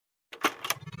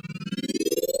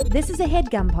This is a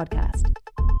HeadGum podcast.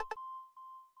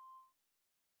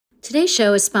 Today's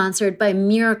show is sponsored by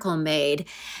Miracle Made.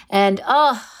 And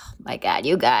oh my God,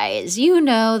 you guys, you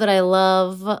know that I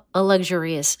love a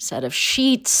luxurious set of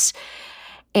sheets.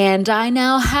 And I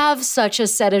now have such a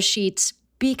set of sheets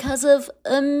because of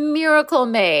a Miracle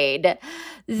Made.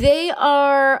 They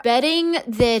are bedding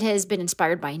that has been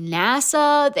inspired by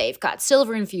NASA. They've got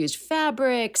silver-infused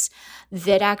fabrics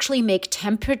that actually make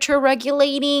temperature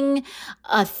regulating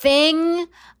a thing.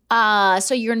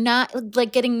 So you're not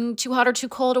like getting too hot or too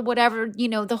cold or whatever, you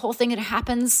know, the whole thing that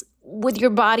happens with your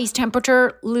body's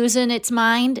temperature losing its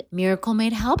mind. Miracle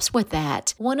Made helps with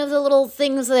that. One of the little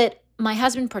things that my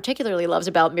husband particularly loves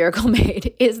about Miracle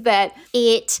Made is that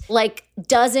it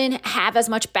doesn't have as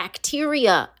much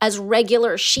bacteria as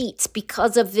regular sheets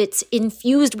because of it's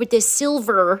infused with this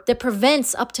silver that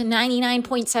prevents up to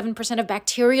 99.7% of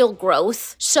bacterial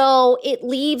growth. So it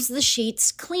leaves the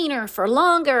sheets cleaner for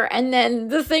longer. And then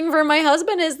the thing for my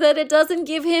husband is that it doesn't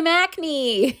give him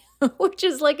acne, which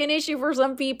is like an issue for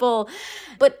some people.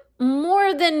 But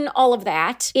more than all of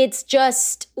that, it's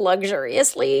just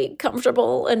luxuriously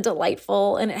comfortable and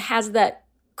delightful, and it has that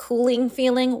cooling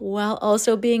feeling while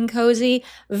also being cozy.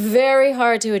 Very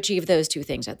hard to achieve those two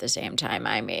things at the same time.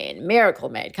 I mean, Miracle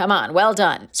Made, come on, well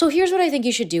done. So here's what I think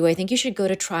you should do. I think you should go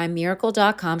to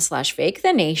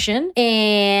trymiracle.com/fakethenation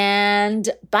and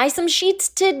buy some sheets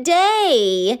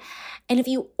today. And if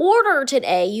you order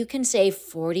today, you can save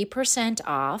 40%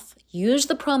 off. Use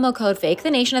the promo code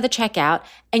FAKETHENATION at the checkout,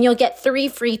 and you'll get 3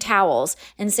 free towels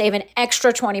and save an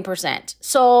extra 20%.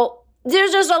 So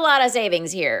there's just a lot of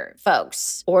savings here,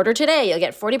 folks. Order today. You'll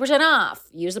get 40% off.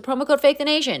 Use the promo code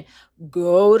FAKETHENATION.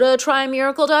 Go to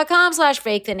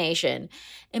trymiracle.com/FakeTheNation.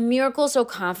 And Miracle's so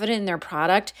confident in their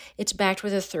product, it's backed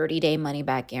with a 30-day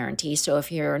money-back guarantee. So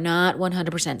if you're not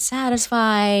 100%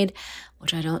 satisfied,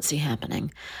 which I don't see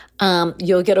happening,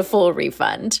 you'll get a full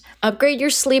refund. Upgrade your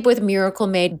sleep with Miracle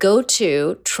Made. Go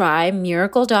to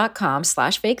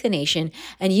trymiracle.com/FakeTheNation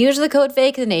and use the code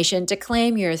FakeTheNation to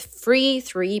claim your free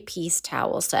 3-piece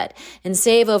towel set and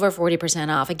save over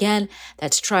 40% off. Again,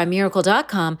 that's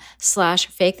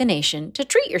trymiracle.com/FakeTheNation to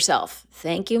treat yourself.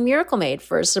 Thank you, Miracle Made,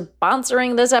 for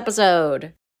sponsoring this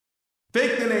episode.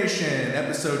 Fake the Nation,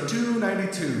 episode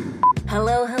 292.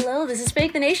 Hello, this is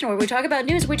Fake the Nation, where we talk about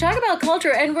news, we talk about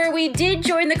culture, and where we did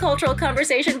join the cultural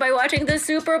conversation by watching the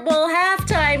Super Bowl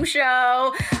halftime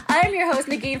show. I'm your host,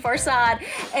 Negin Farsad,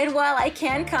 and while I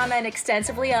can comment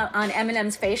extensively on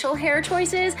Eminem's facial hair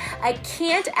choices, I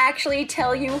can't actually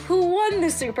tell you who won the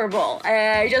Super Bowl.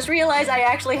 I just realized I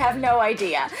actually have no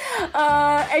idea.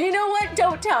 And you know what?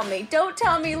 Don't tell me.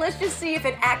 Let's just see if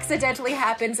it accidentally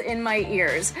happens in my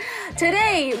ears.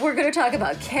 Today, we're going to talk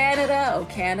about Canada. Oh,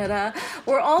 Canada.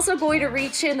 We're also going to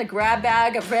reach in the grab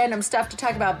bag of random stuff to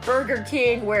talk about Burger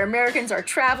King, where Americans are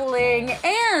traveling,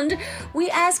 and we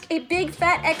ask a big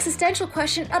fat existential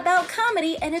question about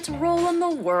comedy and its role in the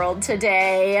world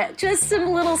today. Just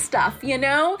some little stuff, you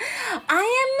know?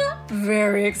 I am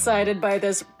very excited by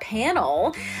this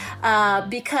panel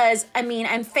because, I mean,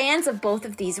 I'm fans of both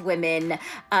of these women.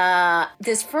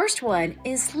 This first one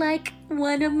is like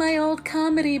one of my old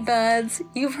comedy buds.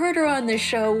 You've heard her on this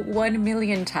show 1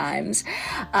 million times.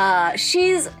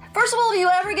 She's, first of all, if you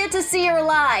ever get to see her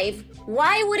live,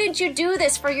 why wouldn't you do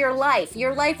this for your life?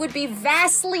 Your life would be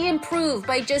vastly improved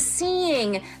by just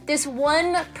seeing this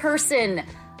one person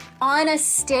on a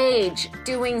stage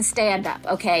doing stand-up,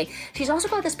 okay? She's also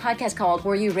got this podcast called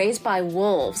Were You Raised by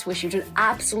Wolves, which you should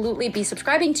absolutely be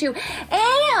subscribing to.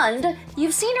 And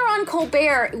you've seen her on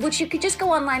Colbert, which you could just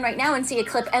go online right now and see a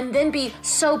clip and then be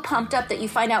so pumped up that you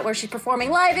find out where she's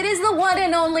performing live. It is the one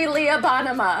and only Leah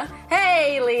Bonnema.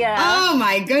 Hey, Leah. Oh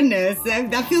my goodness,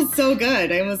 that feels so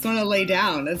good. I almost want to lay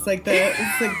down. It's like the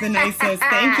nicest.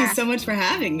 Thank you so much for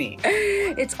having me.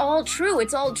 It's all true.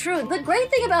 The great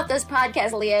thing about this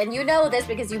podcast, Leah, and you know this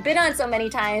because you've been on so many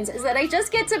times, is that I just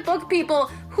get to book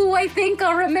people who I think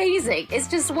are amazing. It's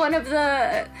just one of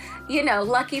the,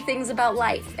 lucky things about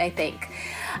life, I think.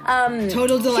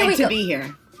 Total delight to be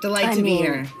here. Delight to be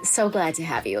here. So glad to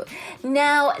have you.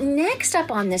 Now, next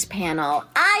up on this panel,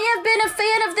 I have been a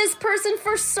fan of this person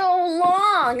for so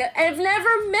long. I've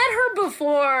never met her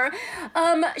before.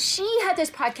 She had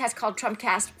this podcast called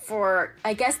Trumpcast for,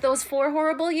 I guess, those 4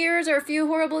 horrible years or a few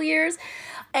horrible years.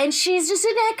 And she's just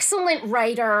an excellent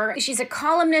writer. She's a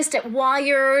columnist at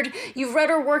Wired. You've read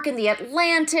her work in The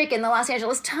Atlantic and the Los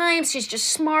Angeles Times. She's just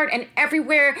smart and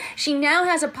everywhere. She now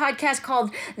has a podcast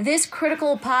called This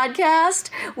Critical Podcast,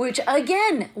 which,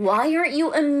 again, why aren't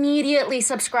you immediately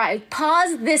subscribed?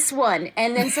 Pause this one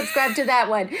and then subscribe to that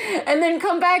one. And then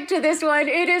come back to this one.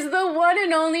 It is the one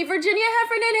and only Virginia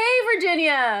Heffernan. Hey,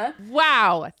 Virginia.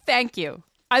 Wow. Thank you.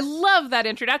 I love that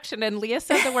introduction. And Leah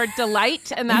said the word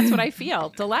delight, and that's what I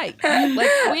feel. Delight.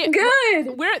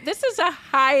 Good. This is a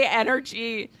high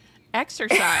energy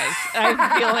exercise, I'm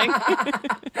feeling.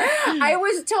 I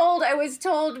was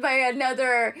told by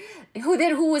another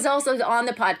who was also on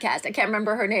the podcast. I can't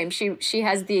remember her name. She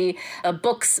has the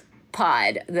books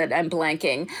pod that I'm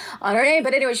blanking on her name,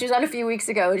 but anyway, she was on a few weeks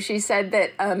ago, and she said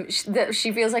that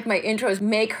she feels like my intros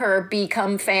make her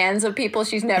become fans of people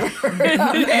she's never heard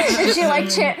of.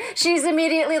 And she's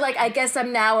immediately like, I guess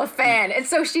I'm now a fan, and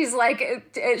so she's like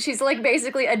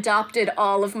basically adopted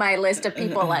all of my list of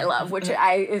people I love, which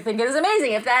I think is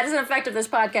amazing. If that is an effect of this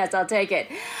podcast, I'll take it.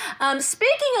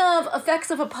 Speaking of effects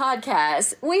of a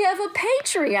podcast, we have a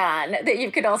Patreon that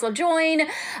you could also join.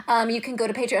 You can go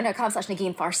to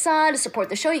patreon.com/Negin Farsad to support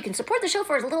the show. You can support the show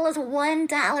for as little as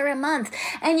 $1 a month,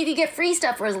 and you can get free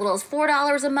stuff for as little as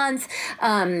 $4 a month.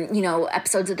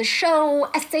 Episodes of the show,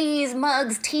 essays,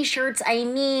 mugs, t-shirts,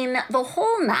 the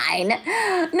whole nine.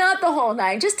 Not the whole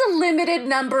nine, just a limited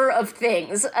number of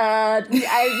things.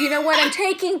 You know what? I'm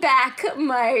taking back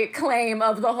my claim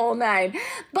of the whole nine.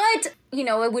 But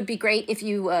it would be great if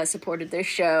you supported this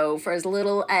show for as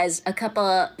little as a cup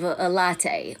of a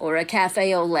latte or a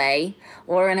cafe au lait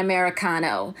or an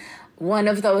Americano. One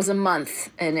of those a month,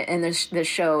 and the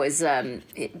show is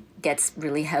it gets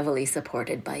really heavily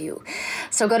supported by you.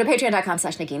 So go to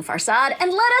patreon.com/Negin Farsad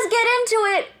and let us get into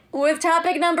it with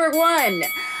topic number 1.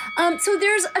 So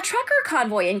there's a trucker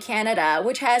convoy in Canada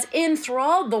which has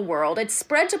enthralled the world. It's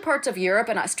spread to parts of Europe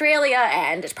and Australia,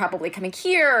 and it's probably coming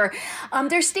here.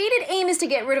 Their stated aim is to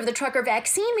get rid of the trucker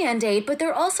vaccine mandate, but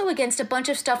they're also against a bunch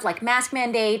of stuff like mask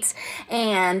mandates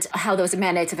and how those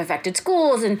mandates have affected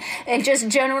schools and just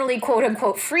generally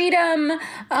quote-unquote freedom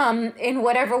in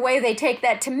whatever way they take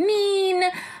that to mean.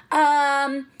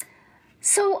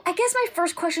 So I guess my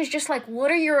first question is just like, what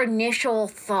are your initial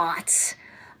thoughts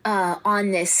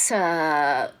on this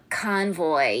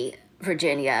convoy,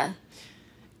 Virginia?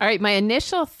 All right, my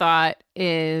initial thought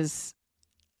is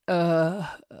just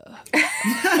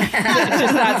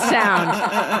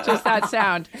that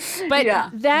sound. But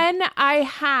then I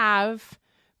have,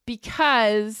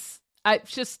 because I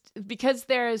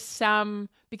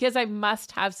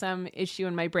must have some issue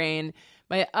in my brain,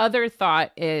 my other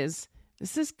thought is,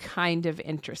 this is kind of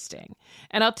interesting.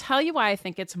 And I'll tell you why I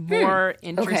think it's more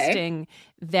interesting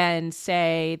than,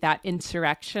 say, that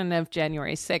insurrection of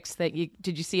January 6th that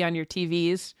did you see on your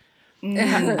TVs?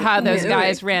 How those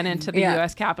guys ran into the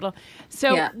U.S. Capitol.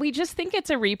 So we just think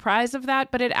it's a reprise of that,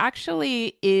 but it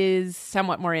actually is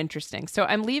somewhat more interesting. So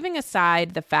I'm leaving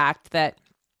aside the fact that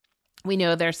we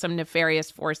know there's some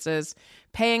nefarious forces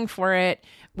paying for it.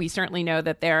 We certainly know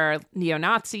that there are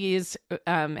neo-Nazis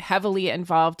heavily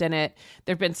involved in it.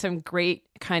 There have been some great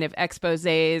kind of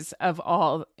exposés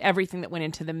of everything that went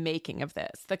into the making of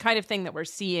this. The kind of thing that we're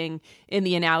seeing in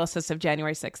the analysis of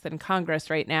January 6th in Congress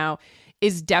right now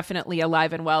is definitely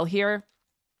alive and well here.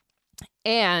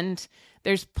 And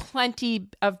there's plenty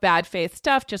of bad faith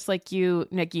stuff, just like you,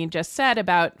 Negin, just said,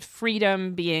 about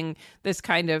freedom being this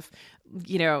kind of,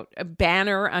 a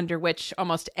banner under which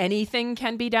almost anything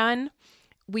can be done.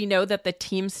 We know that the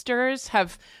Teamsters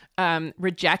have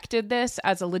rejected this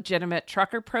as a legitimate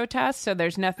trucker protest. So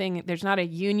there's not a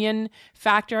union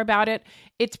factor about it.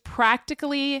 It's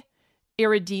practically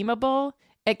irredeemable,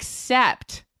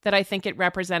 except that I think it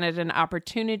represented an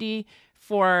opportunity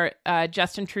for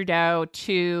Justin Trudeau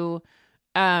to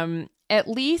at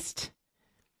least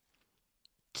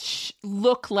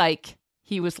look like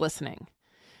he was listening.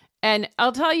 And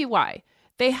I'll tell you why.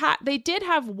 They did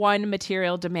have one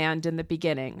material demand in the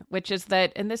beginning, which is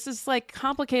that, and this is like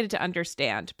complicated to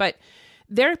understand, but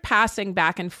they're passing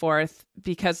back and forth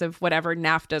because of whatever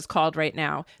NAFTA is called right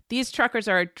now. These truckers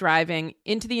are driving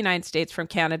into the United States from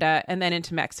Canada and then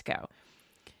into Mexico.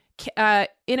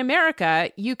 In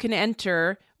America, you can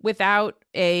enter without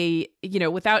a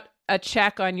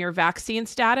check on your vaccine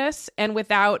status, and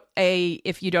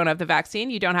if you don't have the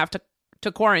vaccine, you don't have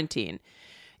to quarantine.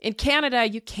 In Canada,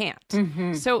 you can't.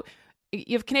 Mm-hmm. So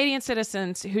you have Canadian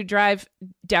citizens who drive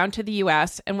down to the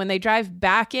U.S., and when they drive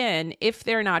back in, if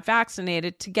they're not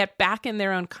vaccinated, to get back in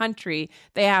their own country,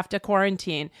 they have to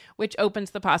quarantine, which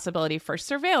opens the possibility for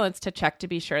surveillance to check to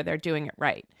be sure they're doing it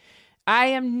right. I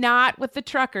am not with the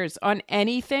truckers on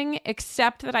anything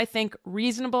except that I think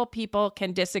reasonable people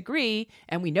can disagree.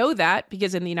 And we know that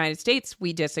because in the United States,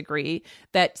 we disagree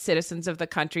that citizens of the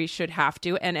country should have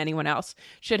to, and anyone else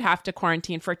should have to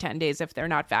quarantine for 10 days if they're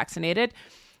not vaccinated.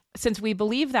 Since we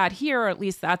believe that here, or at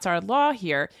least that's our law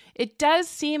here, it does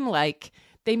seem like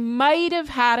they might have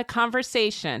had a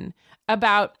conversation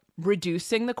about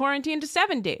reducing the quarantine to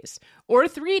 7 days or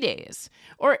 3 days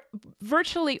or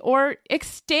virtually or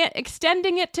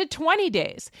extending it to 20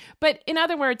 days. But in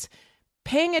other words,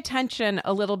 paying attention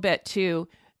a little bit to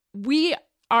we're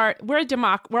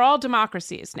all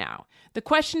democracies now. The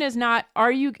question is not,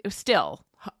 are you still,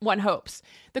 one hopes,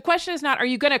 the question is not, are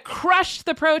you going to crush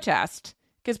the protest?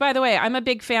 Because, by the way, I'm a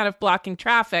big fan of blocking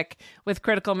traffic with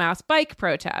critical mass bike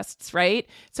protests, right?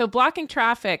 So blocking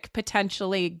traffic,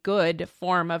 potentially good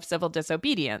form of civil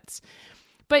disobedience.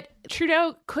 But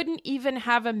Trudeau couldn't even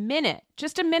have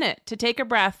just a minute to take a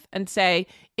breath and say,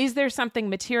 is there something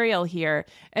material here?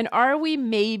 And are we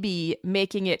maybe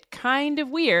making it kind of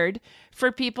weird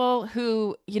for people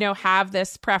who, have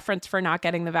this preference for not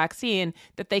getting the vaccine,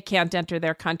 that they can't enter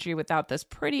their country without this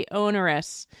pretty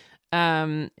onerous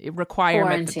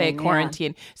requirement that they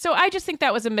quarantine. Yeah. So I just think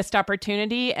that was a missed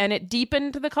opportunity, and it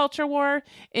deepened the culture war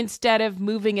instead of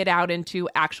moving it out into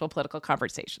actual political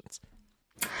conversations.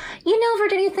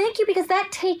 Virginia, thank you, because that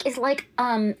take is like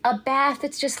a bath.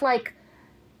 It's just like,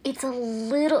 it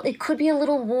could be a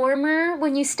little warmer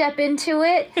when you step into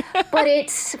it, but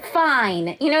it's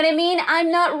fine. You know what I mean?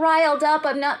 I'm not riled up.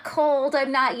 I'm not cold.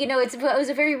 I'm not, it was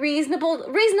a very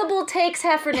reasonable takes,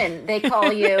 Heffernan, they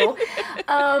call you.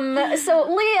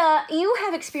 So Leah, you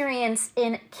have experience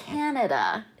in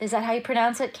Canada. Is that how you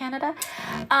pronounce it, Canada?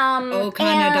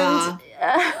 Canada.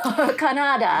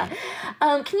 Canada.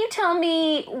 Can you tell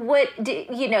me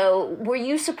were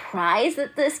you surprised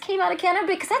that this came out of Canada?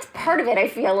 Because that's part of it, I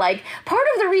feel like. Part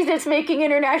of the reason it's making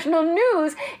international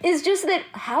news is just that,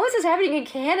 how is this happening in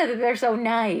Canada that they're so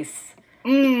nice?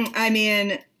 I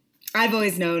mean, I've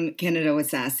always known Canada was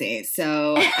sassy.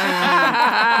 So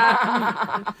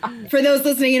for those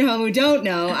listening at home who don't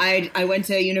know, I went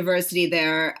to university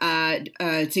there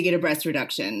to get a breast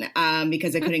reduction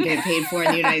because I couldn't get it paid for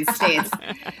in the United States.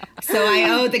 So I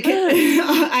owe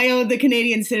the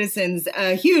Canadian citizens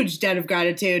a huge debt of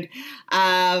gratitude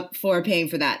for paying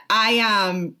for that.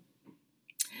 I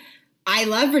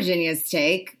love Virginia's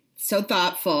take. So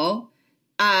thoughtful.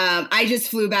 I just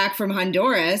flew back from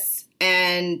Honduras.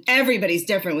 And everybody's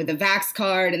different with the vax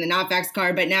card and the not vax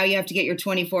card, but now you have to get your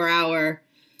 24-hour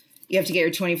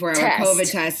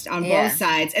COVID test on both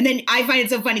sides. And then I find it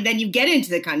so funny. Then you get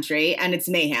into the country and it's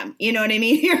mayhem. You know what I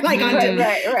mean? You're like on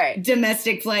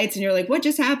domestic flights and you're like, what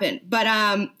just happened? But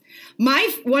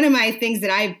one of my things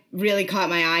that I really caught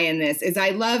my eye in this is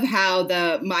I love how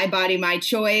the my body, my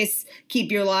choice,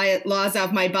 keep your laws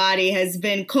off my body has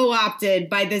been co-opted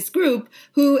by this group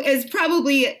who is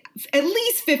probably at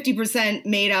least 50%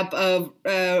 made up of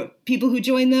people who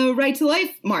join the Right to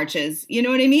Life marches. You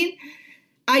know what I mean?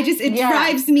 It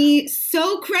drives me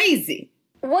so crazy.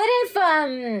 What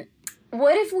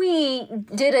if we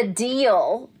did a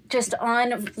deal just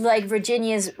on like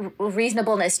Virginia's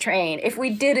reasonableness train? If we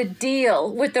did a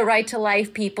deal with the Right to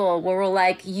Life people where we're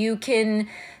like, you can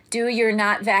do your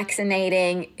not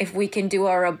vaccinating if we can do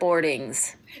our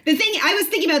abortings. The thing I was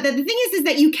thinking about that, the thing is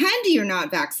that you can do your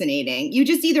not vaccinating. You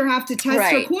just either have to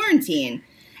test or quarantine.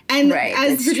 And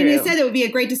as Virginia said, it would be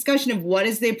a great discussion of what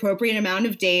is the appropriate amount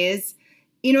of days.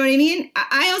 You know what I mean?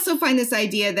 I also find this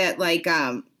idea that like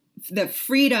that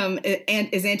freedom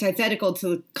is antithetical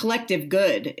to collective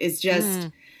good is just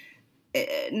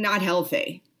not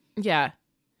healthy. Yeah.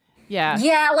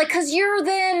 Yeah, like, because you're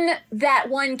then that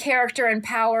one character in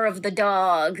Power of the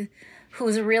Dog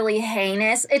who's really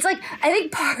heinous. It's like, I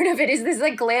think part of it is this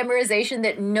like glamorization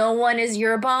that no one is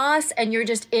your boss and you're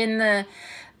just in the,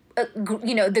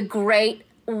 the great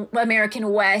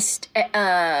American West,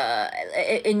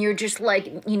 and you're just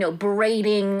like,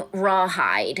 braiding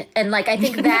rawhide. And like, I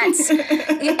think that's, and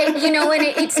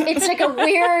it's like a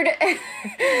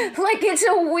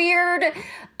weird,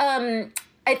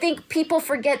 I think people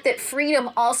forget that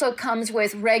freedom also comes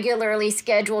with regularly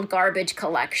scheduled garbage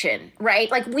collection,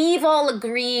 right? Like we've all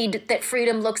agreed that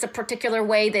freedom looks a particular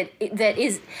way that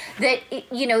is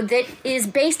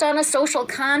based on a social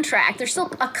contract. There's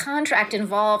still a contract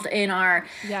involved in our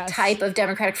type of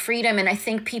democratic freedom, and I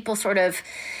think people sort of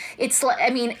it's like, I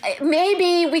mean,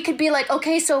 maybe we could be like,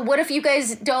 okay, so what if you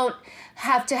guys don't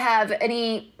have to have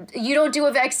you don't do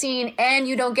a vaccine and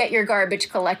you don't get your garbage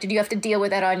collected. You have to deal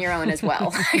with that on your own as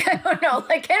well. Like, I don't know.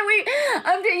 Like, can we,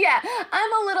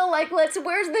 I'm a little like, where's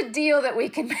the deal that we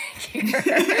can make here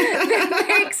that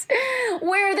makes,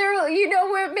 where there,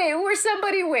 where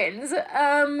somebody wins.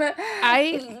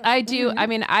 I do. I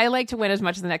mean, I like to win as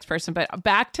much as the next person, but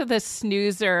back to the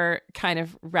snoozer kind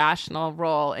of rational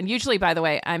role. And usually, by the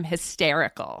way, I'm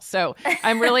hysterical. So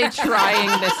I'm really trying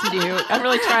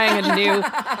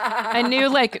a new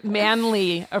like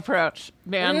manly approach.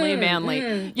 Manly.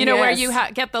 You know, where you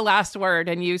get the last word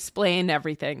and you explain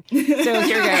everything. So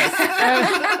here goes.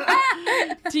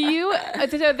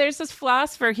 There's this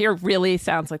philosopher here, really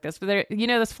sounds like this, but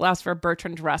this philosopher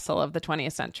Bertrand Russell of the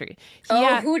 20th century.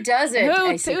 Who doesn't?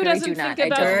 Who doesn't think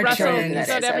about Russell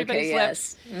on everybody's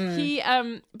lips?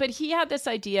 But he had this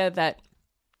idea that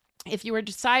if you were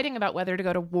deciding about whether to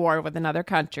go to war with another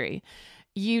country,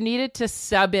 you needed to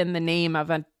sub in the name of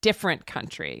a different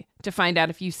country to find out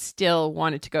if you still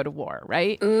wanted to go to war,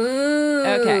 right? Ooh,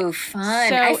 okay. Fun.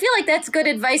 So, I feel like that's good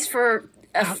advice for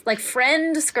like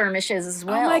friend skirmishes as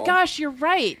well. Oh my gosh, you're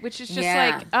right. Which is just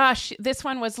like, this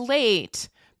one was late.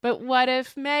 But what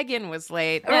if Megan was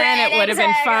late? Then it would have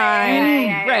been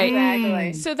fine. Right.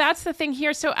 Exactly. So that's the thing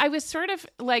here. So I was sort of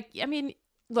like, I mean,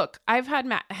 look, I've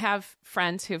have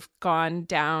friends who've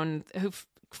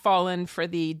fallen for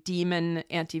the demon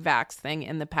anti-vax thing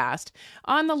in the past.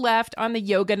 On the left, on the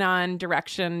Yoganon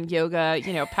direction, yoga,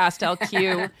 pastel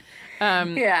Q,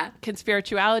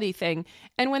 conspirituality thing.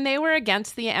 And when they were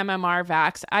against the MMR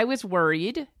vax, I was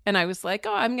worried. And I was like,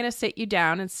 I'm going to sit you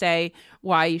down and say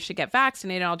why you should get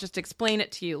vaccinated. I'll just explain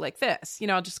it to you like this.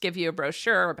 I'll just give you a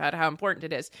brochure about how important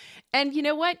it is. And you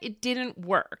know what? It didn't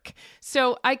work.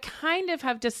 So I kind of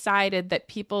have decided that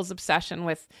people's obsession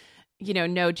with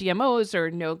no GMOs or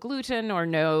no gluten or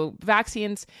no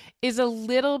vaccines is a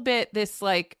little bit this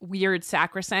like weird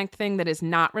sacrosanct thing that is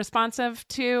not responsive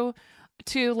to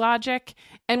logic.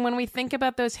 And when we think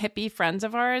about those hippie friends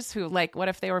of ours who like, what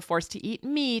if they were forced to eat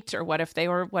meat or what if they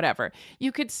were whatever,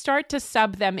 you could start to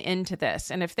sub them into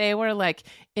this. And if they were like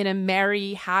in a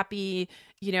merry, happy,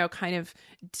 kind of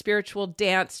spiritual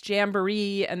dance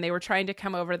jamboree and they were trying to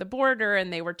come over the border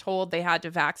and they were told they had to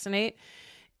vaccinate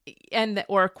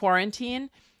or quarantine,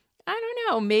 I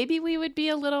don't know, maybe we would be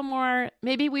a little more,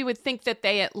 maybe we would think that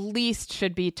they at least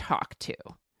should be talked to,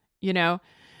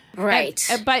 Right.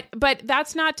 But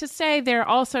that's not to say they're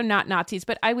also not Nazis,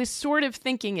 but I was sort of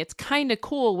thinking it's kind of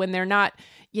cool when they're not,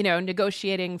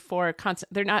 negotiating for,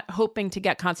 they're not hoping to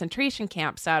get concentration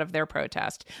camps out of their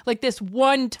protest. Like this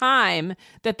one time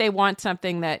that they want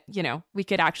something that, we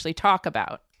could actually talk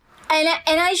about.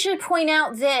 And I should point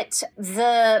out that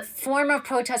the form of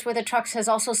protest with the trucks has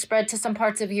also spread to some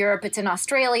parts of Europe. It's in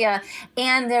Australia,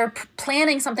 and they're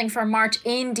planning something for March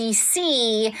in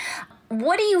D.C.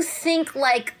 What do you think,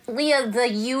 like, Leah, the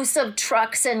use of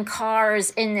trucks and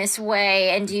cars in this way?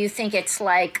 And do you think it's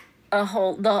like a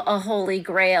holy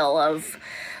grail of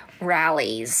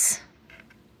rallies?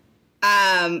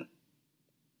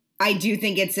 I do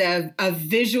think it's a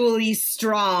visually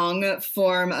strong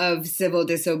form of civil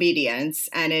disobedience,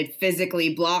 and it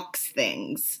physically blocks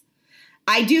things.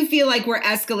 I do feel like we're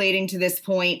escalating to this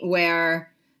point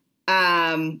where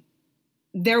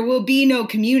there will be no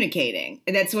communicating.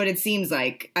 That's what it seems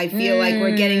like. I feel like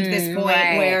we're getting to this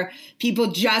point where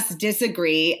people just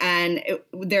disagree, and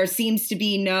there seems to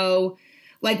be no...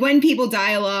 Like when people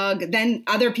dialogue, then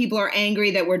other people are angry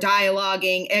that we're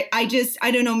dialoguing. I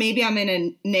don't know, maybe I'm in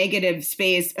a negative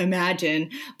space,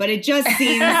 imagine, but it just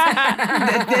seems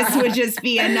that this would just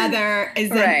be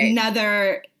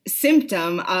another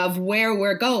symptom of where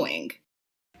we're going.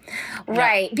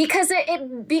 Right. Because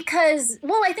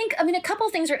I think, a couple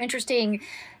of things are interesting.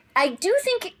 I do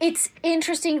think it's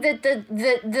interesting that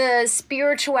the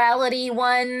spirituality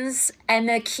ones and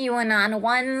the QAnon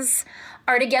ones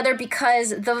are together,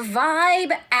 because the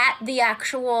vibe at the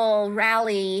actual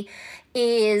rally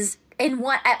is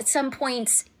at some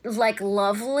points like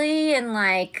lovely and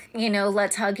like,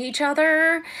 let's hug each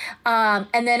other.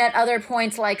 And then at other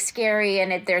points like scary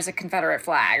and there's a Confederate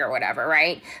flag or whatever,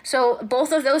 right? So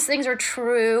both of those things are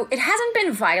true. It hasn't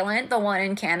been violent, the one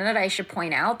in Canada, I should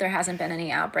point out. There hasn't been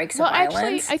any outbreaks of violence. Well,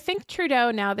 actually, I think Trudeau,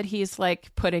 now that he's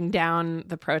like putting down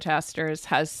the protesters,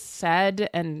 has said,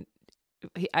 and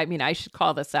I should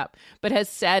call this up, but has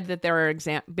said that there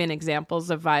are been examples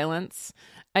of violence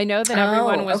I know that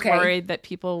everyone was worried that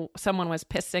someone was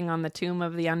pissing on the tomb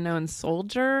of the unknown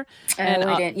soldier. And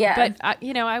we didn't. Yeah, but I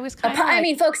was kind of. I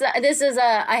mean, folks, this is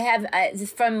I have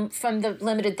from the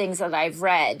limited things that I've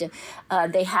read,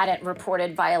 they hadn't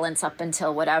reported violence up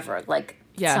until whatever, like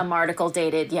some article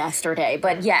dated yesterday.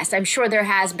 But yes, I'm sure there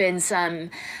has been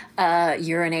some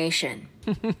urination.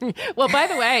 Well, by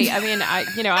the way, I mean, I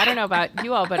don't know about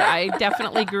you all, but I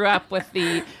definitely grew up with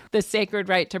the sacred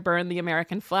right to burn the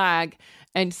American flag.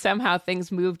 And somehow things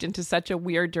moved into such a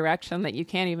weird direction that you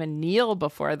can't even kneel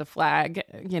before the flag,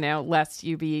 lest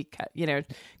you be,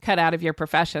 cut out of your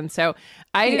profession. So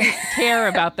I didn't care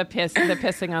about the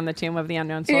pissing on the tomb of the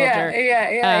unknown soldier.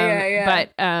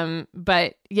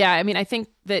 But yeah, I mean, I think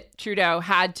that Trudeau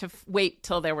had to wait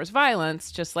till there was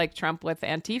violence, just like Trump with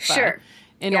Antifa,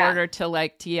 in order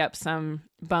to tee up some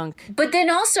bunk. But then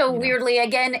also, weirdly,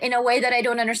 again, in a way that I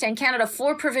don't understand, Canada,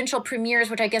 4 provincial premiers,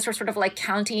 which I guess were sort of like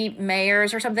county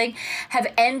mayors or something, have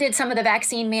ended some of the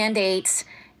vaccine mandates.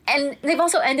 And they've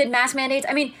also ended mask mandates.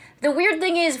 I mean, the weird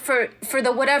thing is for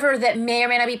the whatever that may or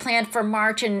may not be planned for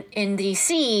March in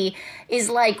D.C.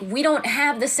 is we don't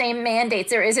have the same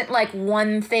mandates. There isn't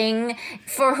one thing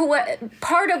for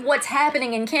part of what's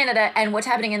happening in Canada and what's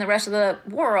happening in the rest of the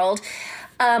world.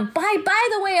 By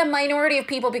the way, a minority of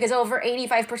people, because over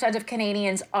 85% of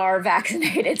Canadians are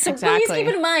vaccinated. So please keep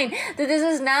in mind that this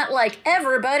is not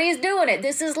everybody's doing it.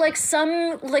 This is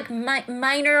some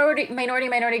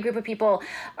minority group of people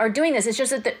are doing this. It's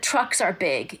just that the trucks are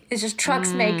big. It's just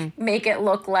trucks make it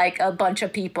look like a bunch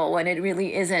of people when it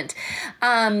really isn't.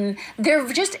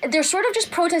 They're sort of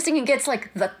just protesting against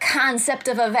the concept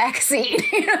of a vaccine.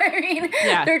 You know what I mean?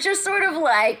 Yeah. They're just sort of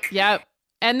yep.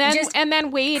 And then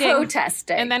waiting,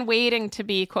 protesting, and then waiting to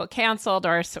be quote canceled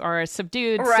or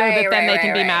subdued, so that then they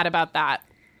can be mad about that.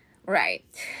 Right,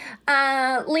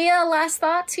 Leah. Last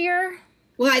thoughts here.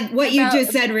 Well, what you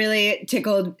just said really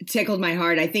tickled my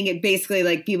heart. I think it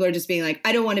basically people are just being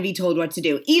I don't want to be told what to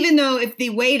do, even though if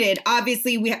they waited,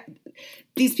 obviously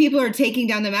these people are taking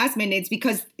down the mask mandates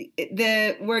because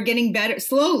we're getting better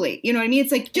slowly. You know what I mean?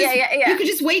 It's you could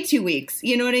just wait 2 weeks.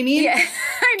 You know what I mean? Yeah,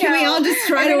 I know. Can we all just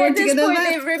try to work together? At this point,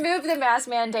 they've removed the mask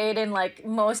mandate in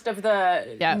most of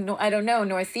the, I don't know,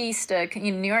 Northeast,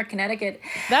 New York, Connecticut.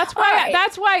 That's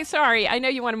why, sorry, I know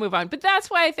you want to move on, but that's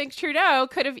why I think Trudeau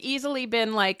could have easily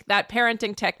been that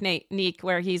parenting technique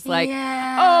where he's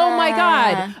oh my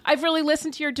God, I've really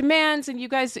listened to your demands and you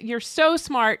guys, you're so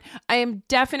smart. I am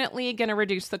definitely going to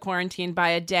reduce the quarantine by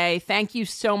a day. Thank you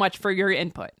so much for your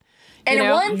input. And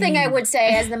one thing I would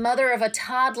say, as the mother of a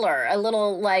toddler, a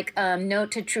little note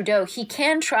to Trudeau, he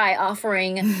can try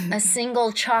offering a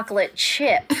single chocolate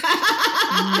chip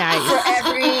for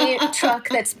every truck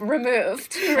that's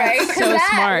removed, right? So that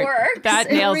smart. Works. That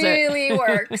nails it. Really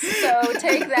works. So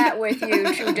take that with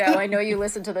you, Trudeau. I know you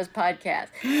listen to this podcast.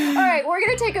 All right, we're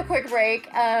going to take a quick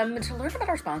break to learn about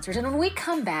our sponsors. And when we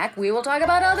come back, we will talk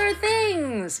about other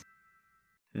things.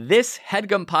 This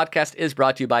HeadGum podcast is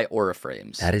brought to you by Aura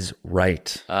Frames. That is right.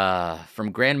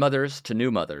 From grandmothers to new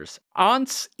mothers,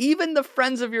 aunts, even the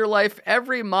friends of your life,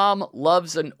 every mom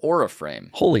loves an Aura frame.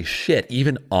 Holy shit,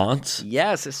 even aunts?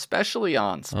 Yes, especially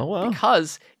aunts. Oh, wow.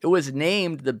 Because it was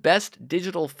named the best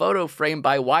digital photo frame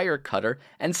by Wirecutter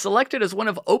and selected as one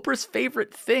of Oprah's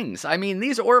favorite things. I mean,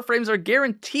 these Aura frames are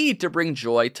guaranteed to bring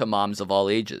joy to moms of all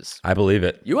ages. I believe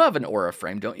it. You have an Aura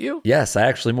frame, don't you? Yes, I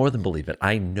actually more than believe it.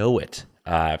 I know it.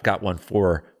 I've got one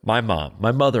for my mom,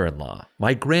 my mother-in-law,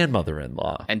 my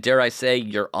grandmother-in-law. And dare I say,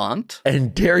 your aunt?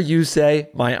 And dare you say,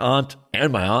 my aunt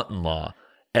and my aunt-in-law.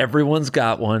 Everyone's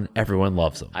got one. Everyone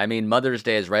loves them. I mean, Mother's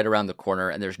Day is right around the corner,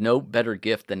 and there's no better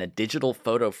gift than a digital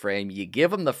photo frame. You give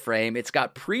them the frame. It's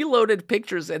got preloaded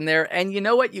pictures in there, and you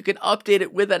know what? You can update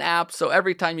it with an app, so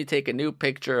every time you take a new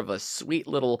picture of a sweet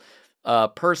little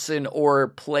person or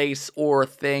place or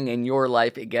thing in your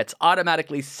life, it gets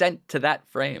automatically sent to that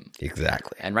frame.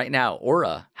 Exactly. And right now,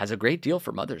 Aura has a great deal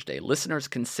for Mother's Day. Listeners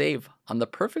can save on the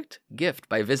perfect gift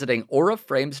by visiting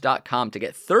auraframes.com to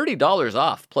get $30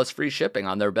 off plus free shipping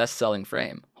on their best-selling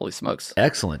frame. Holy smokes.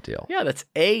 Excellent deal. Yeah, that's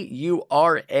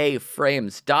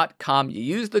auraframes.com. You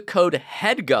use the code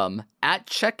HEADGUM at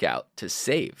checkout to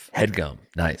save. HeadGum.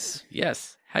 Nice.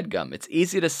 Yes. HeadGum. It's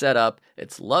easy to set up.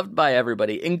 It's loved by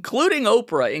everybody, including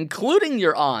Oprah, including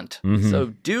your aunt. Mm-hmm.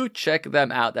 So do check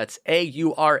them out. That's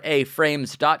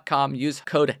auraframes.com. Use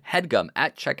code HEADGUM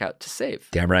at checkout to save.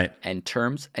 Damn right. And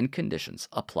terms and conditions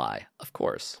apply, of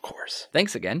course. Of course.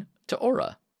 Thanks again to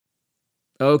Aura.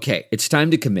 Okay, it's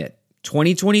time to commit.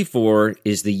 2024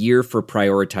 is the year for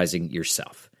prioritizing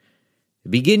yourself.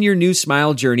 Begin your new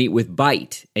smile journey with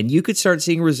Byte, and you could start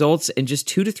seeing results in just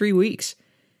 2 to 3 weeks.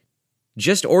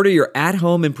 Just order your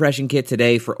at-home impression kit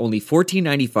today for only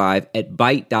 $14.95 at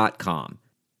Byte.com.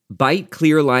 Byte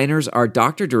clear liners are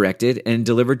doctor-directed and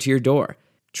delivered to your door.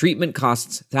 Treatment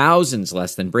costs thousands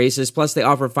less than braces, plus they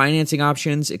offer financing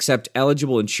options, accept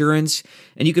eligible insurance,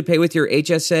 and you could pay with your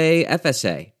HSA,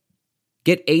 FSA.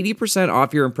 Get 80%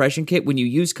 off your impression kit when you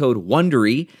use code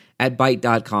WONDERY at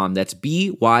Byte.com. That's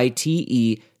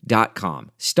BYTE.com.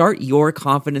 Start your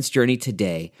confidence journey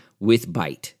today with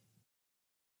Byte.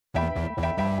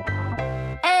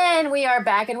 And we are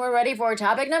back and we're ready for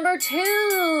topic number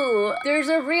 2. There's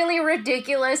a really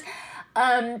ridiculous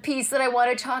piece that I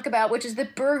want to talk about, which is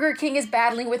that Burger King is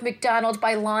battling with McDonald's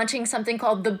by launching something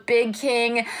called the Big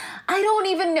King. I don't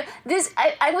even know this.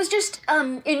 I was just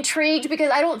intrigued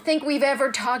because I don't think we've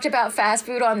ever talked about fast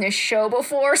food on this show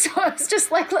before. So I was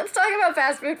just like, let's talk about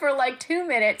fast food for like 2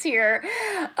 minutes here.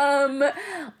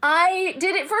 I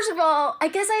did it. First of all, I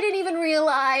guess I didn't even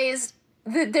realize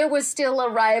that there was still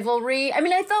a rivalry. I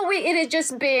mean, I thought it had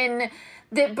just been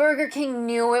that Burger King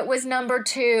knew it was number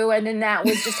 2, and then that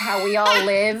was just how we all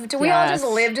lived. We all just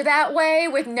lived that way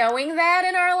with knowing that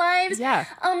in our lives. Yeah.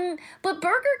 But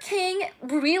Burger King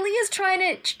really is trying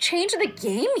to change the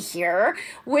game here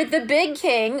with the Big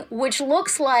King, which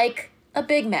looks like a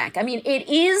Big Mac. I mean, it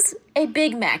is a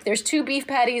Big Mac. There's 2 beef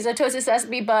patties, a toasted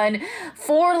sesame bun,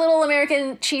 4 little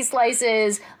American cheese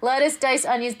slices, lettuce, diced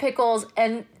onions, pickles,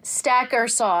 and stacker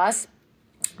sauce.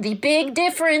 The big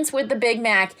difference with the Big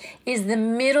Mac is the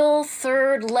middle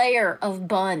third layer of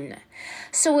bun.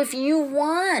 So if you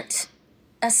want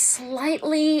a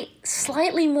slightly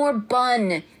more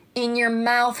bun in your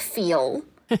mouthfeel,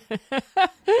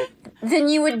 then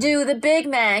you would do the Big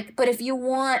Mac. But if you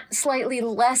want slightly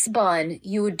less bun,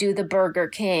 you would do the Burger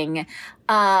King.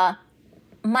 My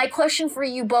question for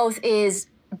you both is,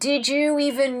 did you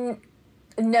even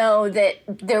know that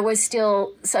there was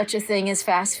still such a thing as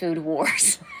fast food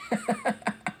wars?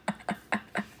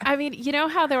 I mean, you know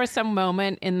how there was some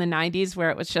moment in the 90s where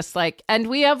it was just like, and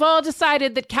we have all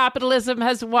decided that capitalism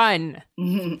has won.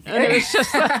 Mm-hmm. And it was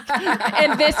just like,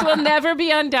 and this will never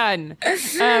be undone.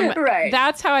 Right.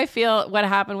 That's how I feel what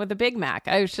happened with the Big Mac.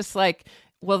 I was just like,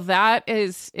 well,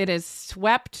 it has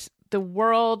swept the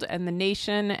world and the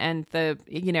nation, and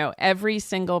every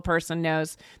single person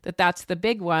knows that that's the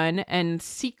big one, and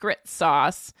secret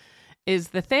sauce is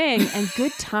the thing. And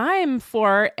good time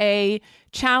for a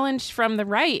challenge from the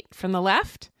right, from the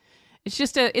left. It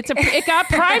got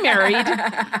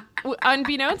primaried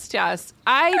unbeknownst to us.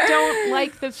 I don't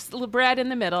like the bread in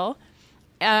the middle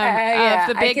of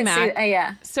the Big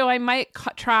Mac. So I might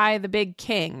try the Big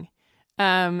King.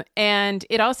 And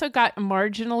it also got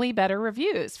marginally better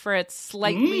reviews for its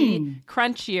slightly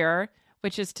crunchier,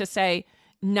 which is to say,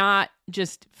 not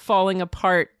just falling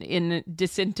apart in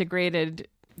disintegrated,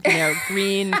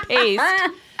 green paste,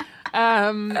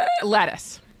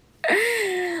 lettuce.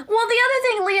 Well, the other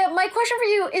thing, Leah, my question for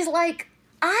you is like,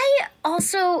 I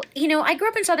also, I grew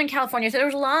up in Southern California, so there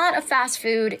was a lot of fast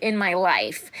food in my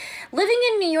life. Living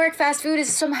in New York, fast food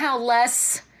is somehow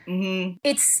less,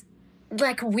 it's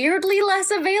like weirdly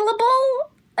less available,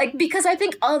 like, because I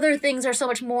think other things are so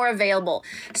much more available.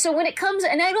 So when it comes,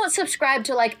 and I don't subscribe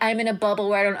to like, I'm in a bubble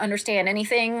where I don't understand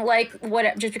anything, like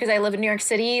what, just because I live in New York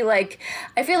City, like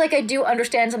I feel like I do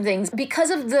understand some things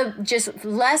because of the just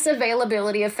less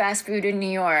availability of fast food in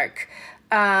New York.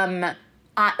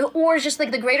 Or just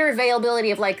like the greater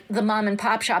availability of like the mom and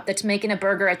pop shop that's making a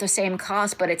burger at the same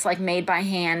cost, but it's like made by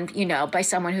hand, by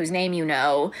someone whose name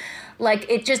like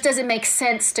it just doesn't make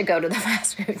sense to go to the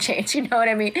fast food chains, you know what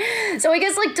I mean? So I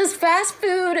guess like, does fast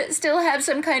food still have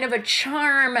some kind of a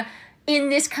charm in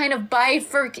this kind of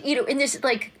in this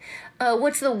like,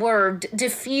 what's the word,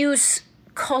 diffuse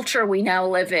culture we now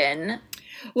live in?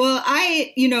 Well,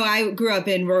 I grew up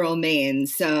in rural Maine,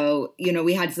 so,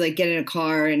 we had to like get in a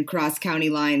car and cross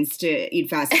county lines to eat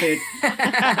fast food.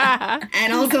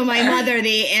 And also my mother,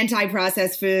 the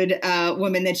anti-processed food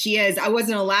woman that she is, I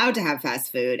wasn't allowed to have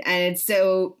fast food. And it's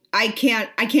so, I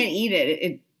can't eat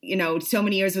it. So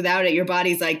many years without it, your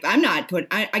body's like,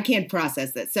 I can't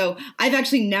process it. So I've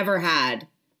actually never had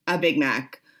a Big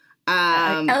Mac.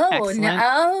 Nice.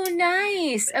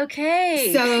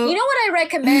 Okay. So, you know what I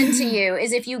recommend to you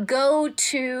is if you go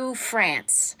to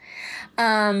France,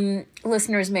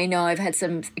 listeners may know I've had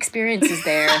some experiences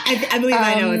there. I believe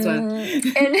I know as well.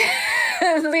 And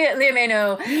Leah may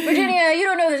know. Virginia, you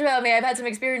don't know this about me. I've had some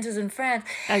experiences in France.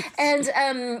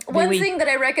 One thing that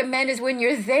I recommend is when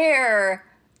you're there,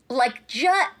 like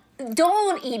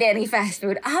don't eat any fast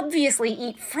food. Obviously,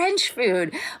 eat French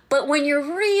food. But when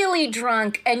you're really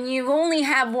drunk and you only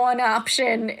have one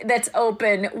option that's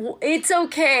open, it's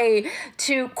okay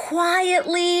to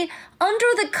quietly, under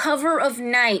the cover of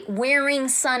night, wearing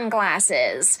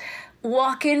sunglasses,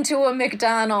 walk into a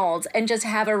McDonald's and just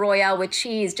have a Royale with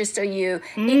cheese, just so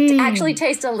it actually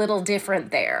tastes a little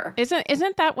different there.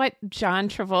 Isn't that what John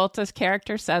Travolta's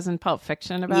character says in Pulp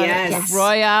Fiction about Yes. it?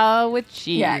 Royale with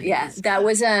cheese. Yeah. That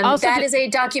was is a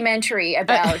documentary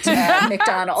about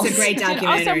McDonald's. It's a great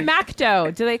documentary. Also,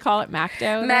 McDo. Do they call it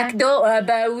McDo? McDo,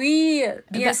 bah oui,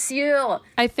 bien sûr.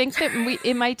 I think that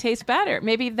it might taste better.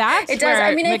 Maybe that's It does. where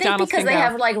I mean, I McDonald's think because can they go.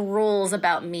 have like rules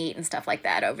about meat and stuff like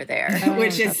that over there.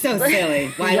 Which is so silly.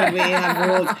 Why would we have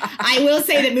rules? I will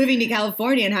say that moving to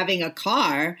California and having a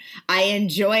car, I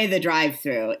enjoy the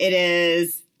drive-through.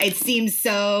 It seems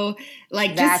so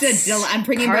like I'm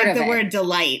bringing back the word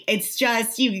delight. It's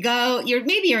just you're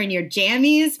in your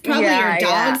jammies, probably your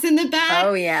dog's in the back.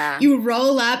 Oh yeah. You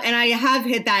roll up, and I have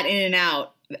hit that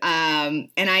In-N-Out. And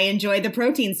I enjoy the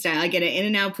protein style. I get an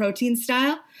In-N-Out protein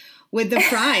style with the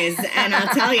fries. And I'll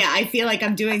tell you, I feel like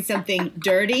I'm doing something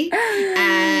dirty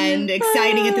and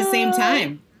exciting at the same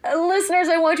time. Listeners,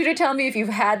 I want you to tell me if you've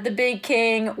had the Big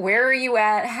King. Where are you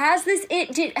at? Have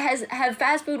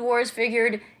fast food wars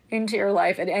figured into your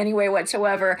life in any way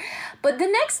whatsoever? But the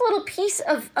next little piece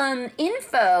of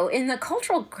info in the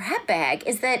cultural grab bag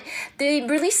is that they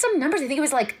released some numbers. I think it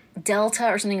was like Delta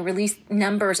or something released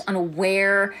numbers on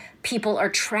where people are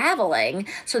traveling.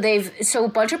 So a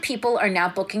bunch of people are now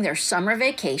booking their summer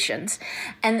vacations.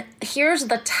 And here's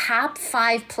the top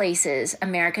 5 places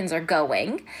Americans are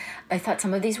going. I thought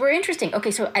some of these were interesting.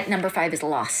 Okay, so at number 5 is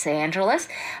Los Angeles.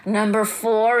 Number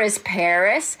 4 is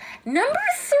Paris. Number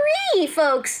 3,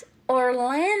 folks,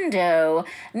 Orlando.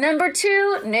 Number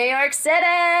 2, New York City.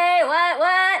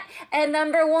 What? And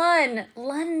number 1,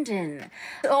 London.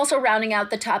 Also rounding out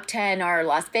the top 10 are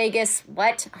Las Vegas,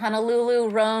 Honolulu,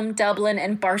 Rome, Dublin,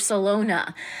 and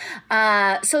Barcelona.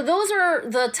 So those are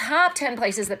the top 10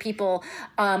 places that people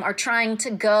are trying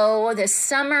to go this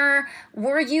summer.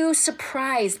 Were you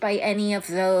surprised by any of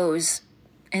those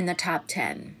in the top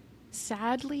 10?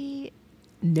 Sadly,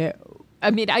 no. I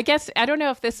mean, I guess, I don't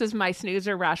know if this is my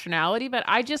snoozer rationality, but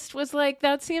I just was like,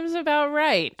 that seems about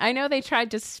right. I know they tried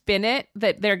to spin it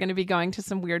that they're going to be going to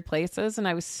some weird places, and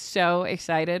I was so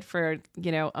excited for,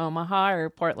 Omaha or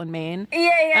Portland, Maine.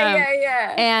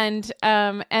 Yeah. And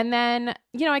then,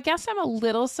 I guess I'm a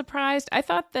little surprised. I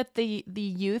thought that the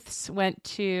youths went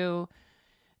to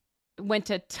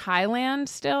Thailand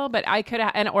still, but I could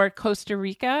or Costa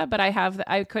Rica, but I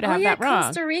could have that wrong.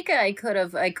 Costa Rica, I could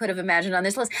have imagined on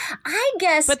this list. I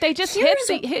guess, but they just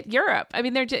hit Europe. I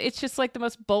mean, it's just like the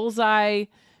most bullseye.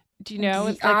 It's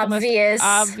like obvious. the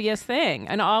most obvious thing,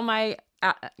 and all my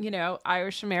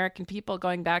Irish American people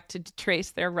going back to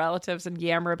trace their relatives and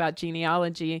yammer about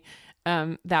genealogy.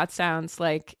 That sounds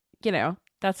like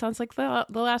the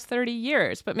last 30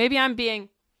 years, but maybe I'm being.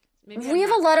 We have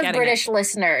a lot of British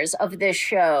listeners of this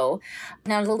show.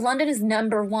 Now, London is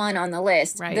number 1 on the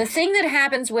list. Right. The thing that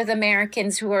happens with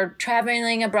Americans who are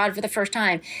traveling abroad for the first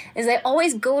time is they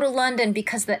always go to London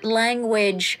because there's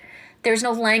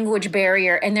no language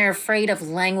barrier, and they're afraid of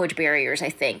language barriers, I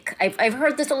think. I've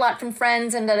heard this a lot from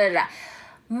friends and da-da-da.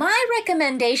 My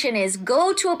recommendation is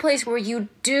go to a place where you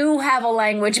do have a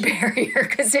language barrier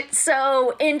because it's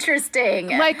so interesting.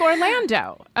 Like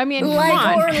Orlando. I mean,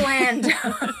 Orlando.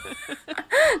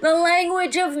 The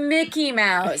language of Mickey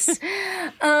Mouse.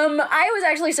 I was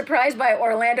actually surprised by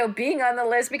Orlando being on the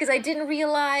list because I didn't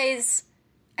realize...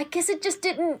 I guess it just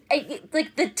didn't,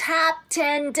 like the top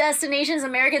 10 destinations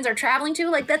Americans are traveling to,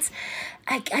 like that's,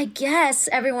 I guess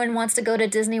everyone wants to go to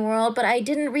Disney World, but I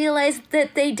didn't realize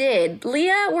that they did.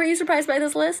 Leah, were you surprised by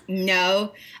this list?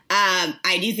 No.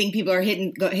 I do think people are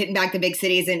hitting back the big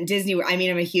cities, and Disney, I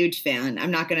mean, I'm a huge fan. I'm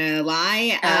not going to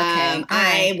lie.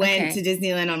 I went to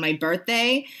Disneyland on my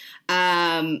birthday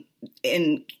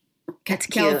in That's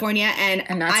California, cute. and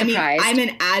I'm not surprised. I'm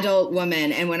an adult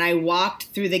woman, and when I walked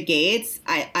through the gates,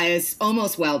 I was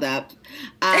almost welled up.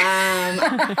 And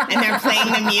they're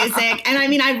playing the music, and I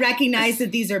mean, I recognize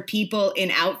that these are people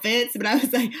in outfits, but I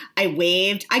was like, I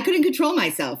waved. I couldn't control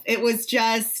myself. It was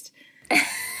just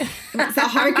it's a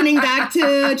harkening back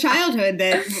to childhood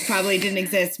that probably didn't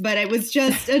exist, but it was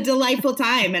just a delightful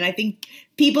time, and I think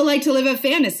people like to live a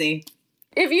fantasy.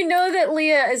 If you know that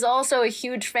Leah is also a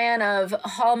huge fan of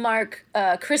Hallmark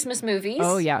Christmas movies.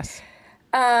 Oh, yes.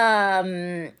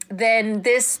 then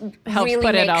this helps really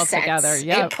put makes it all sense. together.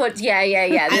 Yep. It puts, yeah.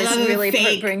 I This love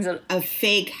really brings it. a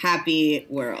fake happy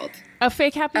world. A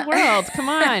fake happy world. Come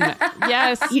on.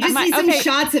 Yes. You just need some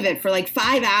shots of it for like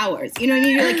 5 hours. You know what I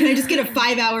mean? You're like, can I just get a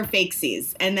 5-hour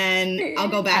fakesies? And then I'll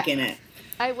go back in it.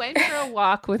 I went for a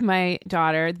walk with my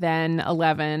daughter, then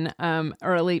 11,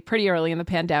 pretty early in the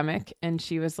pandemic, and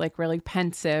she was like really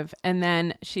pensive. And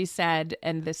then she said,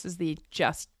 and this is the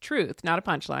just truth, not a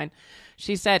punchline.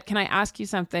 She said, "Can I ask you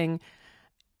something?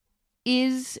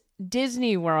 Is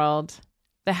Disney World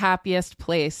the happiest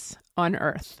place on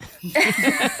earth?"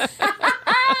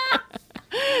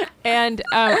 And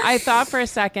I thought for a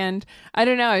second, I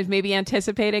don't know, I was maybe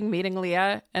anticipating meeting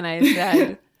Leah, and I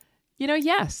said,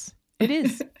 yes. It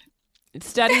is.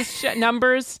 Studies,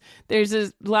 numbers, there's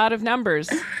a lot of numbers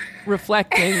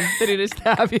reflecting that it is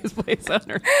the happiest place on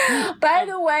earth. By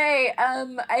the way,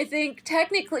 I think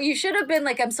technically you should have been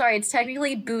like, I'm sorry, it's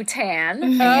technically Bhutan.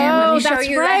 And let me show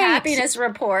you the happiness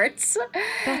reports.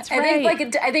 That's right.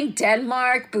 right. I think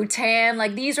Denmark, Bhutan,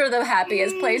 like these are the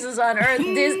happiest places on earth.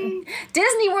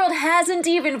 Disney World hasn't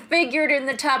even figured in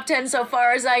the top 10 so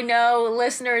far as I know.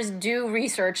 Listeners, do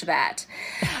research that.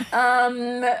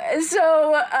 But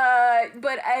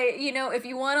if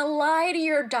you want to lie to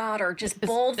your daughter, just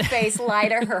bold-face lie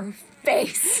to her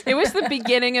face. It was the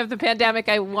beginning of the pandemic.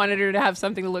 I wanted her to have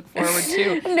something to look forward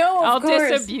to. No, I'll of course.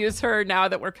 disabuse her now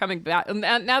that we're coming back.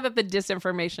 Now that the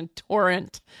disinformation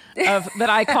torrent that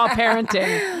I call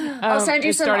parenting, I'll send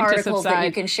you some articles that you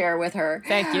subside. can share with her.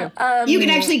 Thank you. You can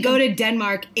actually go to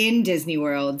Denmark in Disney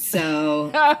World.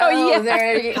 So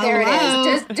there it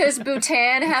is. Does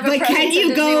Bhutan have a presence can in you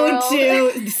Disney go World?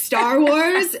 to Star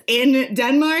Wars in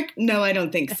Denmark? No, I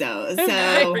don't think so.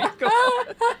 So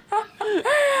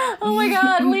Oh my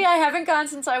God, Leah, I haven't gone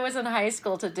since I was in high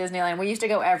school to Disneyland. We used to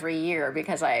go every year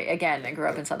because I grew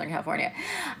up in Southern California.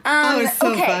 it's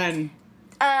so fun.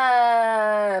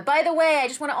 By the way, I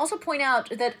just want to also point out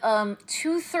that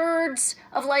 2/3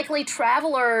 of likely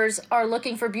travelers are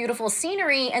looking for beautiful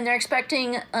scenery, and they're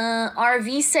expecting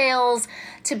RV sales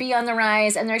to be on the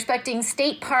rise, and they're expecting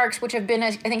state parks, which have been,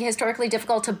 I think, historically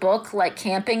difficult to book, like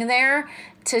camping there,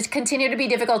 to continue to be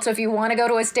difficult. So if you want to go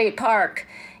to a state park,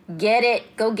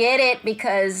 go get it,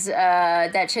 because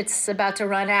that shit's about to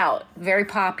run out. Very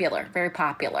popular.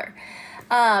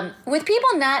 With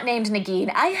people not named Negin,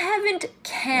 I haven't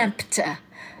camped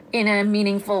in a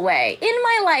meaningful way in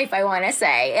my life, I want to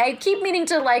say. I keep meaning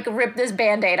to rip this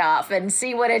Band-Aid off and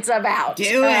see what it's about.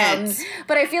 Do it.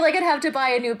 But I feel like I'd have to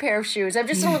buy a new pair of shoes. I'm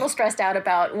just a little stressed out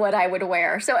about what I would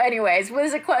wear. So anyways,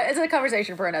 it's a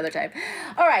conversation for another time.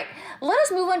 All right, let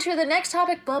us move on to the next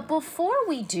topic. But before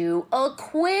we do, a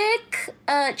quick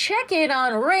check-in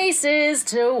on races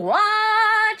to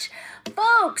watch.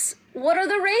 Folks, what are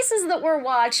the races that we're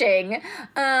watching?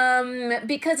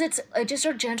 Because it's just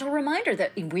a gentle reminder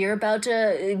that we're about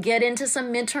to get into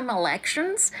some midterm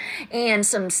elections and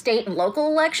some state and local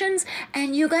elections,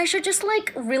 and you guys should just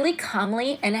really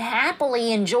calmly and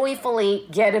happily and joyfully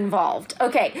get involved.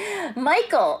 Okay,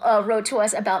 Michael wrote to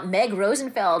us about Meg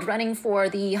Rosenfeld running for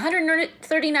the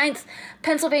 139th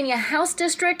Pennsylvania House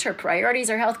District. Her priorities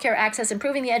are healthcare access,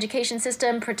 improving the education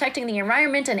system, protecting the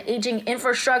environment, and aging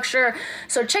infrastructure.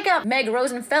 So check out Meg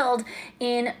Rosenfeld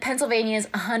in Pennsylvania's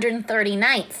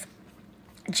 139th.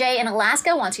 Jay in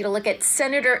Alaska wants you to look at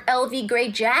Senator L.V.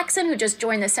 Gray Jackson, who just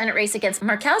joined the Senate race against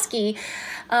Murkowski.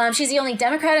 She's the only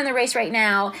Democrat in the race right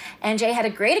now, and Jay had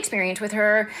a great experience with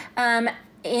her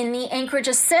in the Anchorage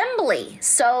Assembly.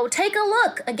 So take a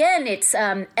look. Again, it's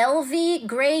L.V.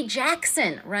 Gray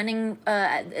Jackson running,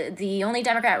 the only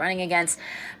Democrat running against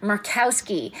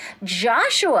Murkowski.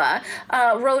 Joshua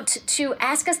wrote to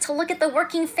ask us to look at the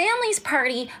Working Families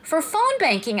Party for phone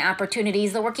banking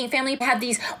opportunities. The Working Family have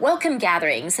these welcome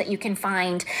gatherings that you can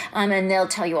find, and they'll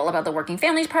tell you all about the Working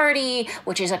Families Party,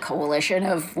 which is a coalition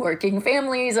of working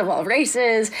families of all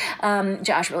races.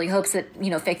 Josh really hopes that,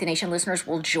 Fake the Nation listeners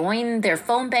will join their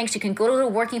phone banks. You can go to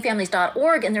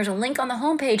workingfamilies.org, and there's a link on the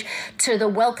homepage to the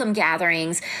welcome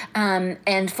gatherings.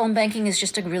 And phone banking is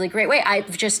just a really great way.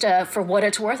 I've just, for what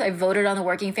it's worth, I voted on the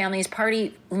Working Families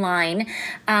Party line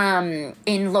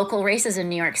in local races in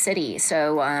New York City.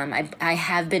 So I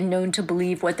have been known to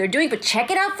believe what they're doing, but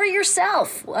check it out for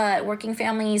yourself at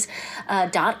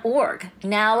workingfamilies.org.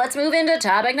 Now let's move into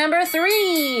topic number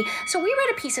 3. So we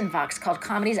read a piece in Vox called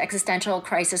Comedy's Existential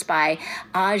Crisis by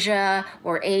Asia,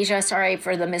 sorry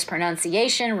for the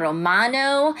mispronunciation,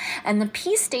 Romano. And the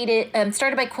piece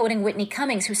started by quoting Whitney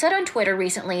Cummings, who said on Twitter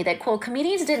recently that, quote,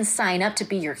 comedians didn't sign up to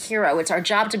be your hero. It's our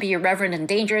job to be irreverent and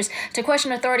dangerous, to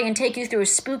question authority and take you through a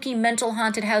spooky mental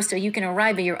haunted house so you can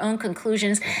arrive at your own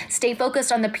conclusions. Stay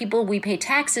focused on the people we pay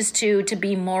taxes to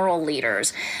be moral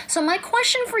leaders. So my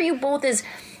question for you both is,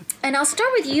 and I'll start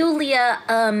with you,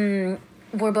 Leah.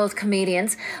 We're both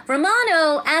comedians.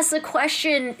 Romano asked the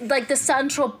question, like the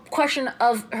central question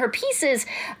of her pieces,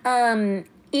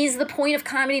 is the point of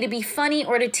comedy to be funny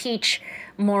or to teach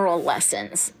moral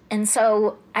lessons? And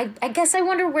so I guess I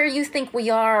wonder where you think we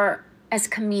are as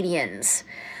comedians.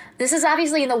 This is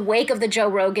obviously in the wake of the Joe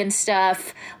Rogan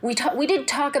stuff. We did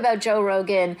talk about Joe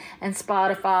Rogan and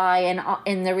Spotify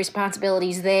and the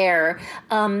responsibilities there.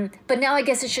 But now I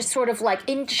guess it's just sort of like,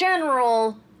 in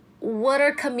general,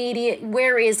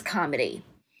 where is comedy?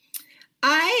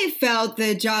 I felt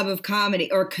the job of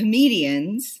comedy or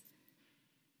comedians,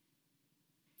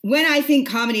 when I think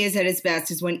comedy is at its best,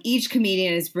 is when each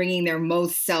comedian is bringing their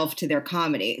most self to their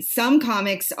comedy. Some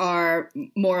comics are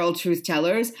moral truth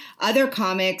tellers. Other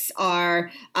comics are,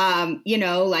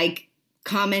 like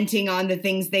commenting on the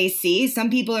things they see. Some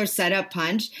people are set up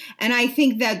punch. And I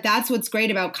think that that's what's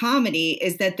great about comedy,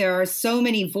 is that there are so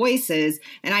many voices.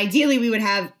 And ideally we would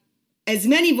have as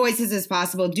many voices as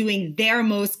possible doing their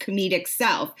most comedic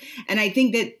self. And I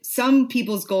think that some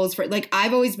people's goals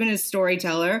I've always been a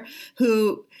storyteller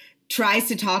who tries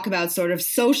to talk about sort of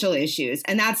social issues.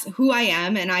 And that's who I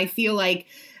am. And I feel like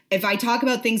if I talk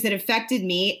about things that affected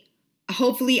me,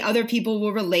 hopefully other people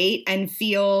will relate and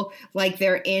feel like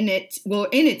we're in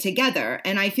it together.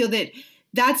 And I feel that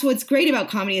that's what's great about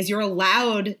comedy, is you're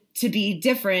allowed to be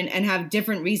different and have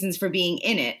different reasons for being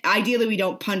in it. Ideally, we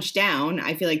don't punch down.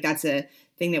 I feel like that's a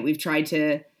thing that we've tried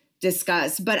to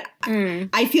discuss. But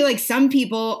I feel like some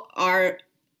people are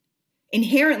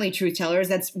inherently truth tellers.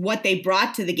 That's what they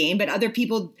brought to the game. But other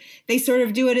people, they sort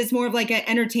of do it as more of like an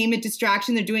entertainment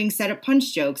distraction. They're doing setup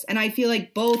punch jokes. And I feel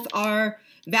like both are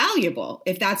valuable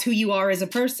if that's who you are as a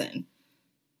person.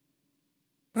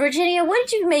 Virginia, what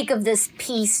did you make of this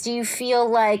piece? Do you feel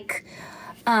like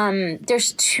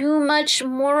there's too much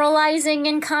moralizing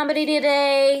in comedy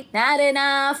today? Not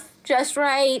enough? Just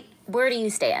right? Where do you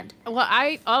stand? Well,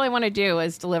 all I want to do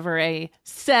is deliver a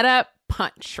setup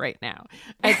punch right now.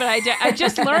 But I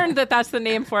just learned that that's the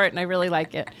name for it, and I really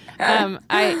like it.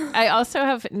 I also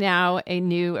have now a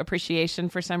new appreciation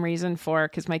for some reason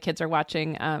because my kids are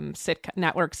watching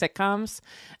network sitcoms.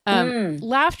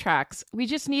 Laugh tracks. We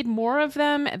just need more of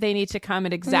them. They need to come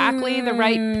at exactly the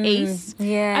right pace.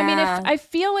 Yeah. I mean, I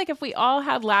feel like if we all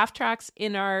had laugh tracks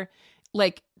in our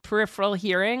peripheral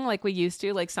hearing like we used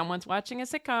to, like someone's watching a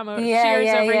sitcom over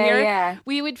here,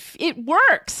 we would it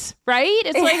works, right?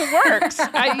 It's like it works.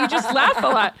 You just laugh a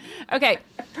lot. Okay.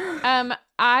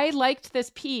 I liked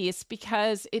this piece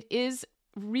because it is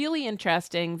really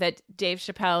interesting that Dave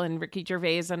Chappelle and Ricky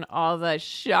Gervais and all the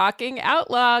shocking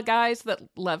outlaw guys that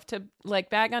love to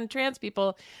bag on trans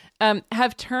people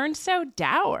have turned so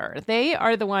dour. They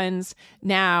are the ones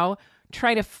now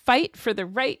try to fight for the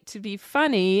right to be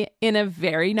funny in a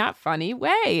very not funny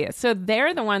way. So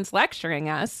they're the ones lecturing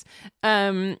us.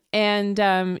 Nanette,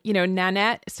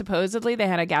 supposedly they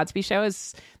had a Gatsby show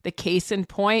as the case in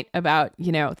point about,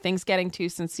 things getting too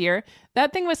sincere.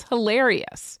 That thing was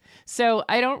hilarious. So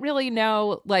I don't really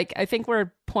know, I think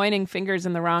we're pointing fingers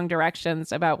in the wrong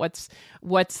directions about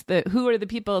who are the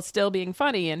people still being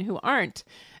funny and who aren't.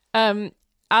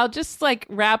 I'll just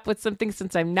wrap with something,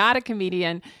 since I'm not a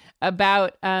comedian,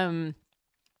 about I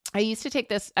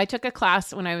took a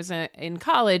class when I was in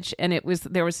college, and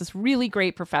there was this really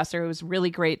great professor who was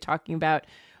really great talking about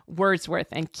Wordsworth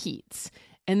and Keats.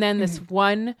 And then this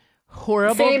one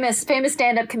horrible famous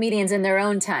stand-up comedians in their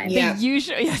own time. Yeah.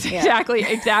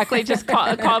 Exactly. Just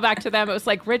call back to them. It was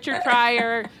like Richard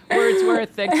Pryor,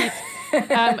 Wordsworth, and Keats.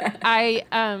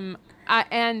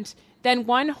 And then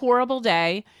one horrible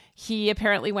day, he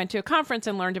apparently went to a conference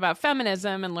and learned about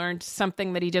feminism and learned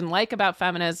something that he didn't like about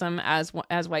feminism, as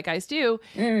white guys do.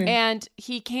 And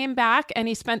he came back and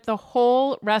he spent the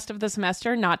whole rest of the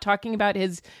semester not talking about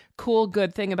his cool,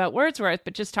 good thing about Wordsworth,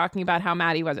 but just talking about how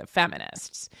mad he was at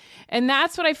feminists. And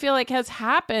that's what I feel like has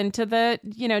happened to the,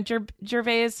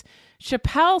 Gervais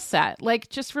Chappelle set.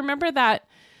 Just remember that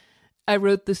I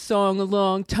wrote the song a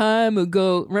long time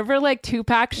ago. Remember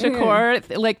Tupac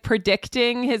Shakur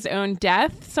predicting his own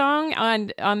death song on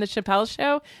the Chappelle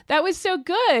show? That was so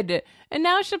good. And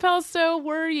now Chappelle's so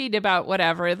worried about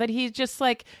whatever that he just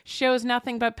shows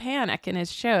nothing but panic in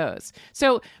his shows.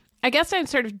 So I guess I'm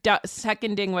sort of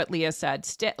seconding what Leah said.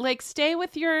 Stay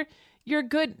with your your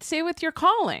good, stay with your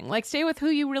calling, like stay with who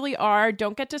you really are.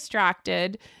 Don't get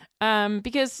distracted.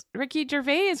 Because Ricky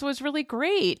Gervais was really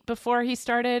great before he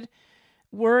started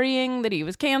worrying that he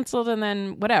was canceled and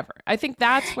then whatever. I think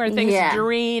that's where things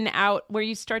drain out, where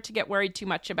you start to get worried too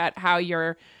much about how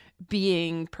you're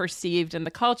being perceived in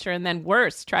the culture, and then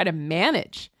worse, try to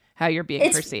manage how you're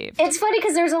being perceived. It's funny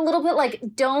because there's a little bit like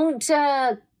what's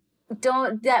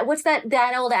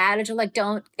that old adage of like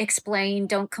don't explain,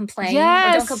 don't complain,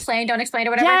 or don't complain, don't explain,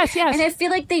 or whatever. Yes. And I feel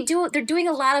like they're doing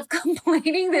a lot of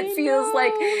complaining that feels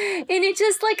like, and it's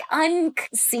just like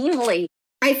unseemly.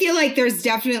 I feel like there's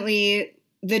definitely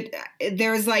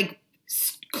there's like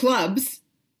clubs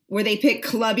where they pick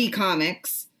clubby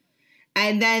comics,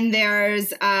 and then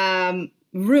there's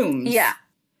rooms. Yeah.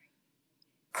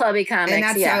 Clubby comics, and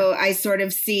that's how I sort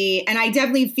of see, and I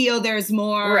definitely feel there's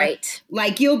more, right?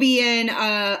 Like you'll be in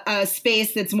a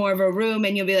space that's more of a room,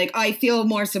 and you'll be like, oh, I feel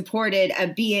more supported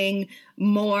at being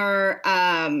more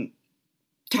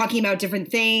talking about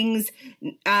different things,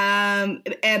 but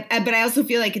I also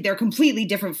feel like they're completely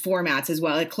different formats as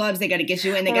well. At clubs, they got to get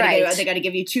you in, they got to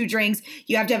give you 2 drinks.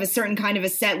 You have to have a certain kind of a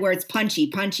set where it's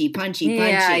punchy.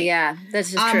 Yeah,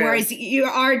 that's just true. Whereas your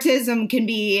artism can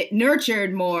be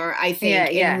nurtured more, I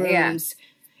think, in rooms.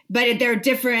 But they're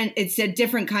different. It's a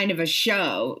different kind of a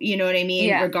show. You know what I mean?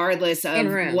 Yeah. Regardless of who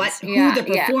the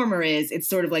performer is, it's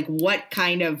sort of like what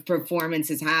kind of performance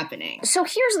is happening. So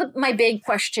here's my big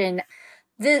question.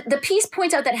 The piece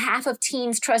points out that half of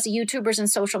teens trust YouTubers and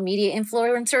social media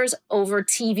influencers over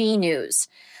TV news.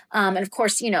 And of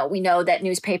course, we know that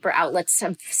newspaper outlets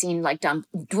have seen like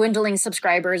dwindling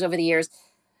subscribers over the years.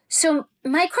 So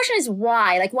my question is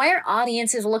why? Like, why are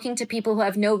audiences looking to people who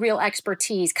have no real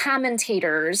expertise,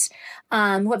 commentators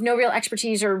who have no real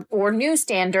expertise or news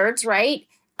standards, right?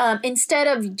 Instead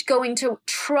of going to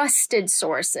trusted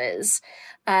sources?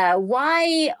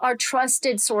 Why are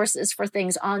trusted sources for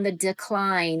things on the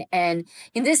decline? And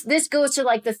this goes to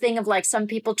like the thing of like some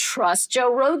people trust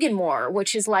Joe Rogan more,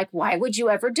 which is like, why would you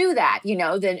ever do that?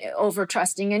 Than over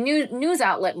trusting a news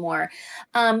outlet more.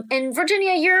 And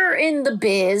Virginia, you're in the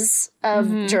biz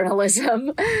of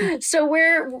journalism. So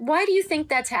why do you think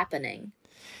that's happening?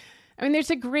 I mean,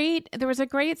 there was a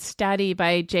great study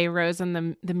by Jay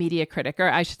Rosen, the media critic, or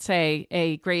I should say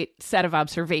a great set of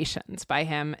observations by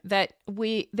him that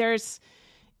there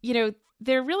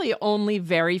are really only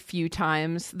very few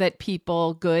times that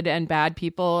people, good and bad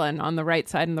people, and on the right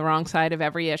side and the wrong side of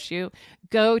every issue,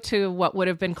 go to what would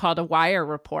have been called a wire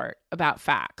report about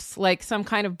facts, like some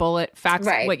kind of bullet facts,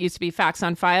 what used to be facts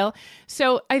on file.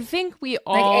 So I think we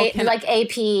all like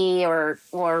AP or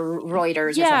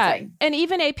Reuters or something. And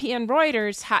even AP and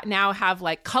Reuters now have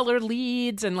like color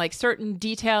leads and like certain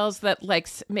details that like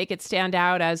make it stand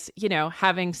out as,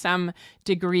 having some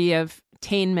degree of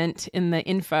attainment in the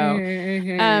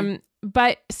info.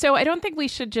 But so I don't think we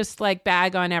should just like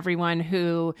bag on everyone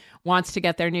who wants to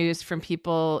get their news from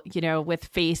people, with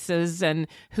faces and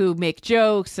who make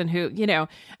jokes and who,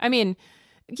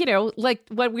 like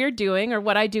what we're doing or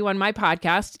what I do on my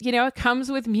podcast, it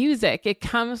comes with music. It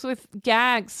comes with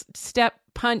gags, step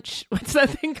punch. What's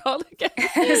that thing called again?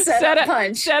 Set up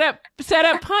punch. Set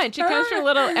up punch. It comes from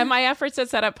and my efforts at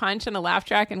set up punch and a laugh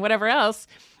track and whatever else.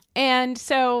 And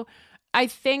so I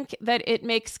think that it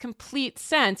makes complete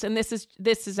sense, and this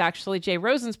is actually Jay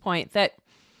Rosen's point, that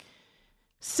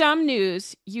some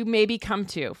news you maybe come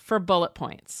to for bullet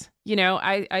points.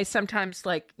 I sometimes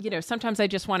sometimes I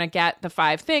just want to get the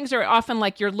 5 things, or often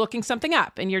like you're looking something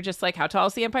up and you're just like, how tall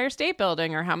is the Empire State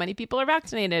Building, or how many people are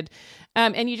vaccinated,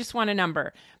 and you just want a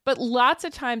number. But lots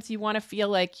of times you want to feel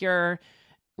like you're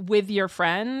with your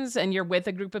friends and you're with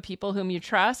a group of people whom you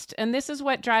trust. And this is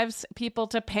what drives people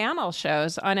to panel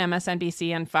shows on MSNBC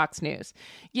and Fox News.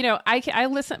 I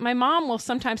listen, my mom will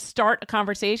sometimes start a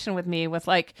conversation with me with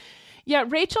like, yeah,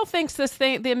 Rachel thinks the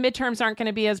midterms aren't going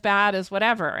to be as bad as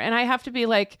whatever. And I have to be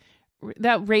like,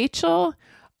 that Rachel?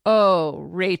 Oh,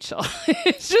 Rachel.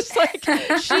 It's just like,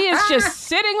 she is just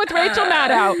sitting with Rachel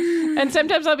Maddow. And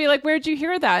sometimes I'll be like, where'd you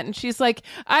hear that? And she's like,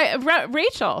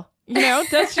 Rachel.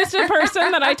 That's just a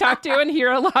person that I talk to and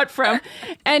hear a lot from.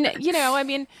 And,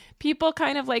 people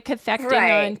kind of like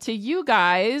cathecting on to you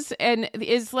guys and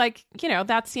is like,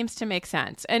 that seems to make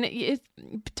sense. And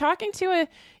talking to a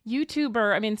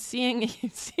YouTuber,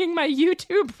 seeing my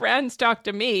YouTube friends talk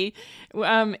to me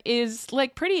is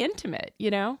like pretty intimate,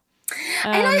 And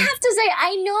I have to say,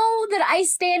 I know that I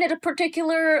stand at a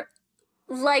particular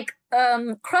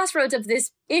crossroads of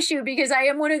this issue because I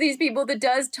am one of these people that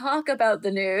does talk about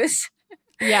the news.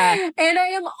 Yeah. And I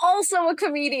am also a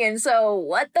comedian. So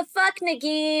what the fuck,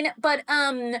 Nagin? But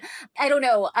I don't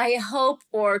know. I hope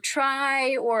or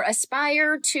try or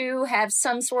aspire to have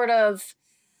some sort of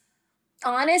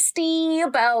honesty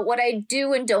about what I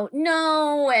do and don't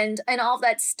know and all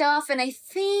that stuff. And I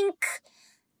think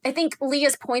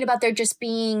Leah's point about there just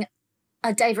being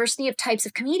a diversity of types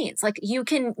of comedians. Like you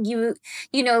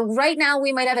know, right now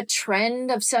we might have a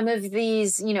trend of some of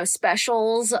these, you know,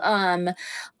 specials on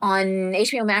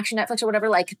HBO Max or Netflix or whatever,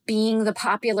 like being the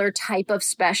popular type of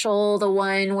special, the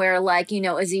one where like, you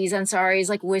know, Aziz Ansari is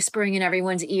like whispering in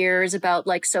everyone's ears about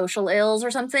like social ills or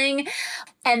something.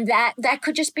 And that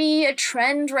could just be a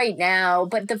trend right now.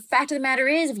 But the fact of the matter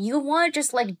is, if you want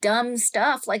just like dumb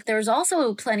stuff, like there's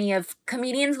also plenty of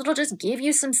comedians that'll just give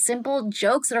you some simple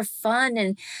jokes that are fun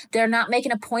and they're not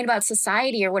making a point about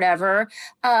society or whatever.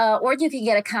 Or you can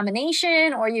get a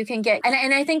combination, or you can get,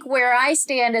 and I think where I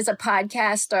stand as a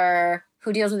podcaster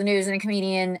who deals with the news and a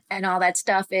comedian and all that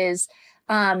stuff is,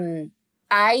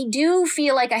 I do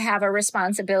feel like I have a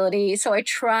responsibility, so I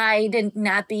try to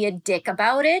not be a dick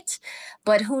about it,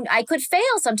 but I could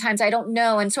fail sometimes, I don't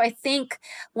know. And so I think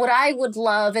what I would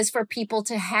love is for people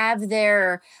to have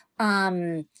their,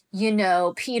 you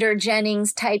know, Peter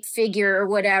Jennings type figure or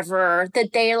whatever,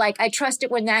 that they like, I trust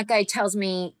it when that guy tells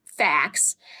me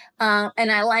facts. And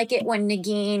I like it when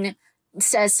Nagin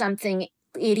says something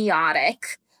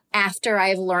idiotic after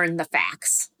I've learned the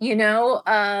facts, you know,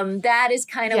 that is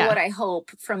kind of what I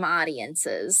hope from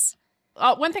audiences.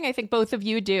 One thing I think both of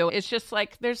you do is just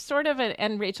like, there's sort of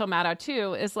and Rachel Maddow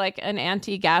too, is like an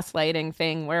anti-gaslighting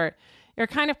thing where you're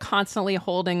kind of constantly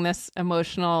holding this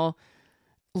emotional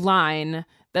line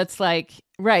that's like,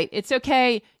 right, it's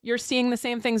okay. You're seeing the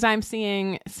same things I'm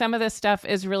seeing. Some of this stuff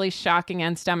is really shocking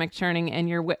and stomach churning,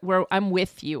 and I'm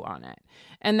with you on it.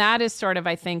 And that is sort of,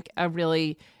 I think,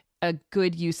 a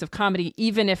good use of comedy,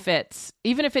 even if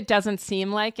it doesn't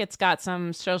seem like it's got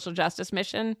some social justice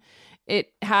mission.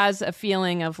 It has a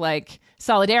feeling of like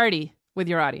solidarity with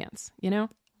your audience, you know?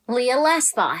 Leah,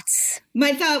 last thoughts.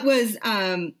 My thought was,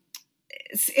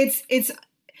 it's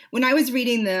when I was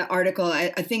reading the article, a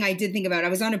thing I did think about, I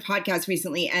was on a podcast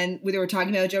recently and we were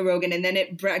talking about Joe Rogan, and then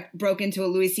it broke into a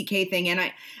Louis C.K. thing.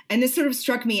 And this sort of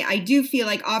struck me. I do feel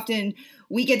like often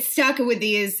we get stuck with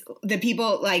the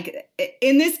people, like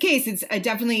in this case, it's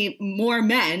definitely more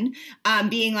men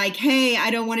being like, hey,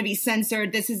 I don't want to be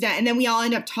censored. This is that. And then we all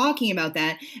end up talking about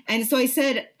that. And so I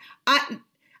said,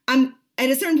 I'm at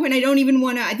a certain point, I don't even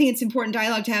want to, I think it's important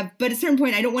dialogue to have, but at a certain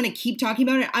point, I don't want to keep talking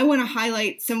about it. I want to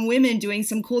highlight some women doing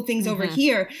some cool things over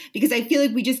here, because I feel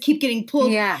like we just keep getting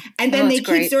pulled. Yeah. And then they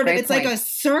keep sort of, it's point. Like a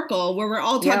circle where we're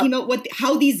all talking about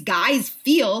how these guys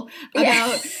feel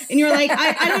about, and you're like,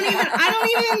 I don't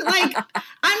even like,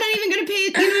 I'm not even going to pay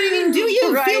it. You know what I mean? Do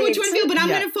you feel what you want to feel? But I'm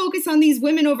going to focus on these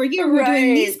women over here who are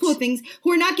doing these cool things,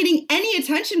 who are not getting any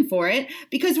attention for it,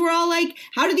 because we're all like,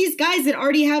 how do these guys that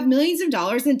already have millions of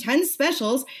dollars and 10 specials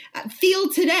feel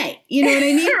today? You know what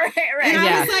I mean? Right. And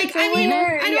I was like, I mean,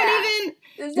 I don't even.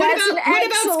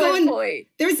 What about going? Point.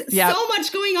 There's so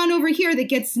much going on over here that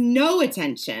gets no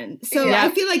attention. So I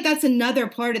feel like that's another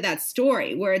part of that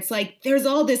story where it's like there's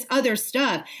all this other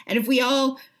stuff, and if we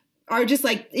all are just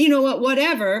like, you know what,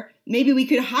 whatever, maybe we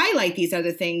could highlight these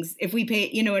other things if we pay.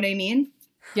 You know what I mean?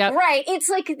 Yeah. Right. It's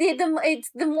like it's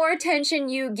the more attention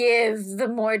you give, the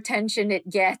more attention it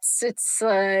gets. It's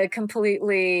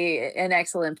completely an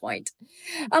excellent point.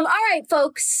 All right,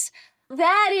 folks.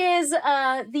 That is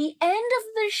the end of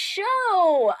the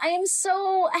show. I am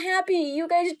so happy you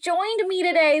guys joined me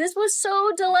today. This was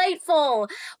so delightful.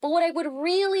 But what I would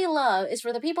really love is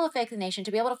for the people of Fake the Nation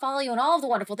to be able to follow you in all of the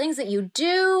wonderful things that you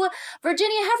do.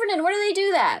 Virginia Heffernan, where do they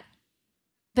do that?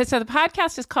 So the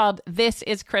podcast is called This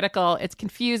Is Critical. It's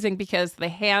confusing because the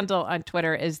handle on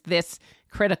Twitter is This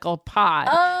Critical Pod,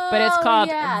 but it's called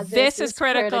This is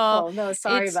critical. No,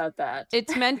 sorry about that.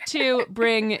 It's meant to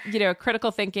bring,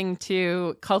 critical thinking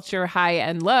to culture high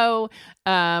and low.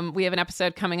 We have an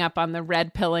episode coming up on the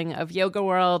red pilling of yoga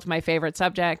world, my favorite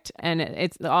subject, and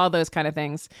it's all those kind of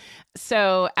things.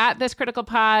 So at This Critical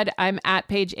Pod, I'm at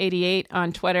page 88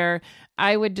 on Twitter.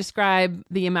 I would describe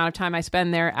the amount of time I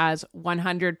spend there as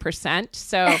 100%.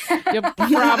 So you'll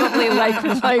probably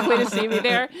likely to see me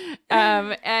there.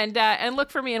 And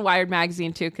look for me in Wired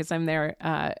magazine too, because I'm there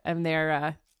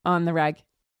on the reg.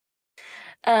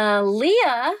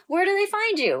 Leah, where do they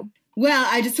find you? Well,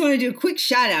 I just want to do a quick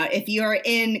shout out. If you're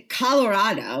in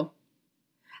Colorado,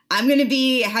 I'm going to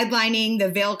be headlining the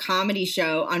Vail Comedy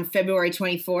Show on February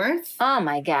 24th. Oh,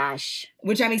 my gosh.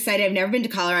 Which I'm excited. I've never been to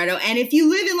Colorado. And if you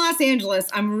live in Los Angeles,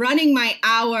 I'm running my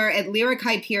hour at Lyric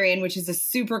Hyperion, which is a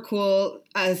super cool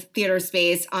theater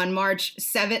space, on March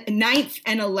 9th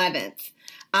and 11th.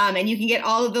 And you can get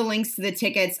all of the links to the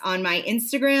tickets on my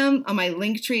Instagram, on my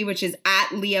link tree, which is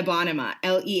at Leah Bonnema,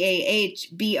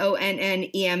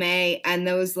 LeahBonnema. And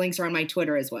those links are on my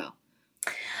Twitter as well.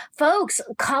 Folks,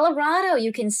 Colorado,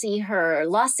 you can see her.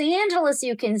 Los Angeles,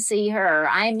 you can see her.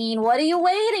 I mean, what are you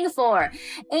waiting for?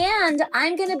 And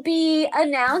I'm going to be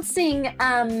announcing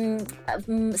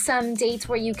some dates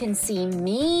where you can see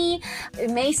me.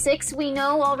 May 6th, we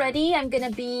know already. I'm going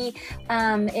to be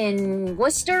in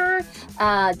Worcester.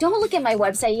 Don't look at my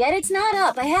website yet. It's not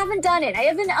up. I haven't done it. I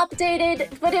haven't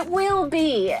updated, but it will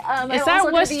be. Is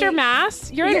that Worcester,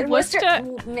 Mass? You're in Worcester?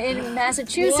 In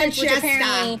Massachusetts, which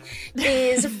apparently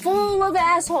is full of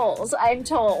assholes, I'm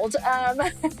told.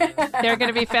 They're going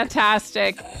to be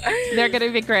fantastic. They're going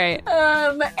to be great.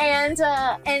 And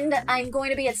I'm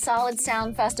going to be at Solid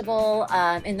Sound Festival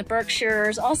in the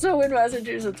Berkshires, also in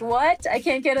Massachusetts. What? I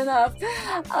can't get enough.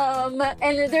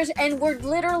 And we're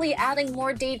literally adding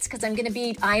more dates because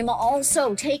I'm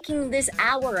also taking this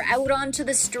hour out onto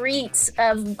the streets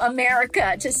of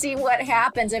America to see what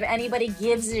happens if anybody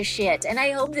gives a shit. And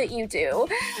I hope that you do.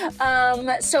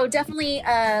 So definitely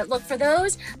look for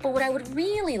those. But what I would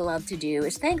really love to do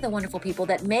is thank the wonderful people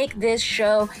that make this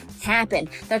show happen.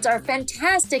 That's our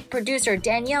fantastic producer,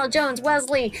 Danielle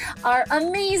Jones-Wesley, our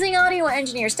amazing audio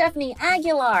engineer, Stephanie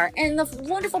Aguilar, and the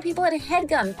wonderful people at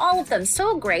HeadGum, all of them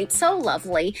so great, so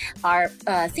lovely. Our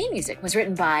theme music was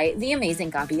written by the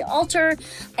amazing Gabi Alter,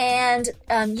 and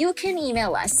you can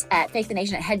email us at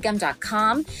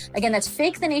fakethenation@headgum.com. Again, that's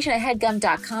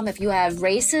fakethenation@headgum.com if you have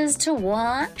races to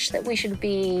watch that we should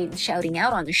be shouting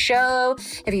out on the show.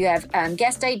 If you have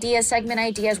guest ideas, segment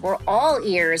ideas, we're all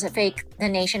ears at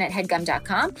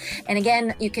fakethenation@headgum.com. And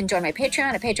again, you can join my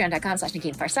Patreon at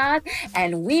patreon.com/Negin Farsad,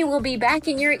 and we will be back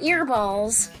in your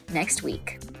earballs next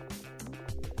week.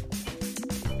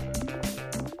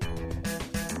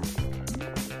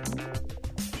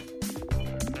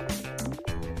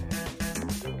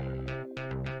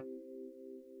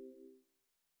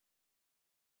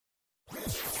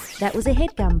 That was a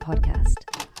HeadGum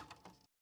podcast.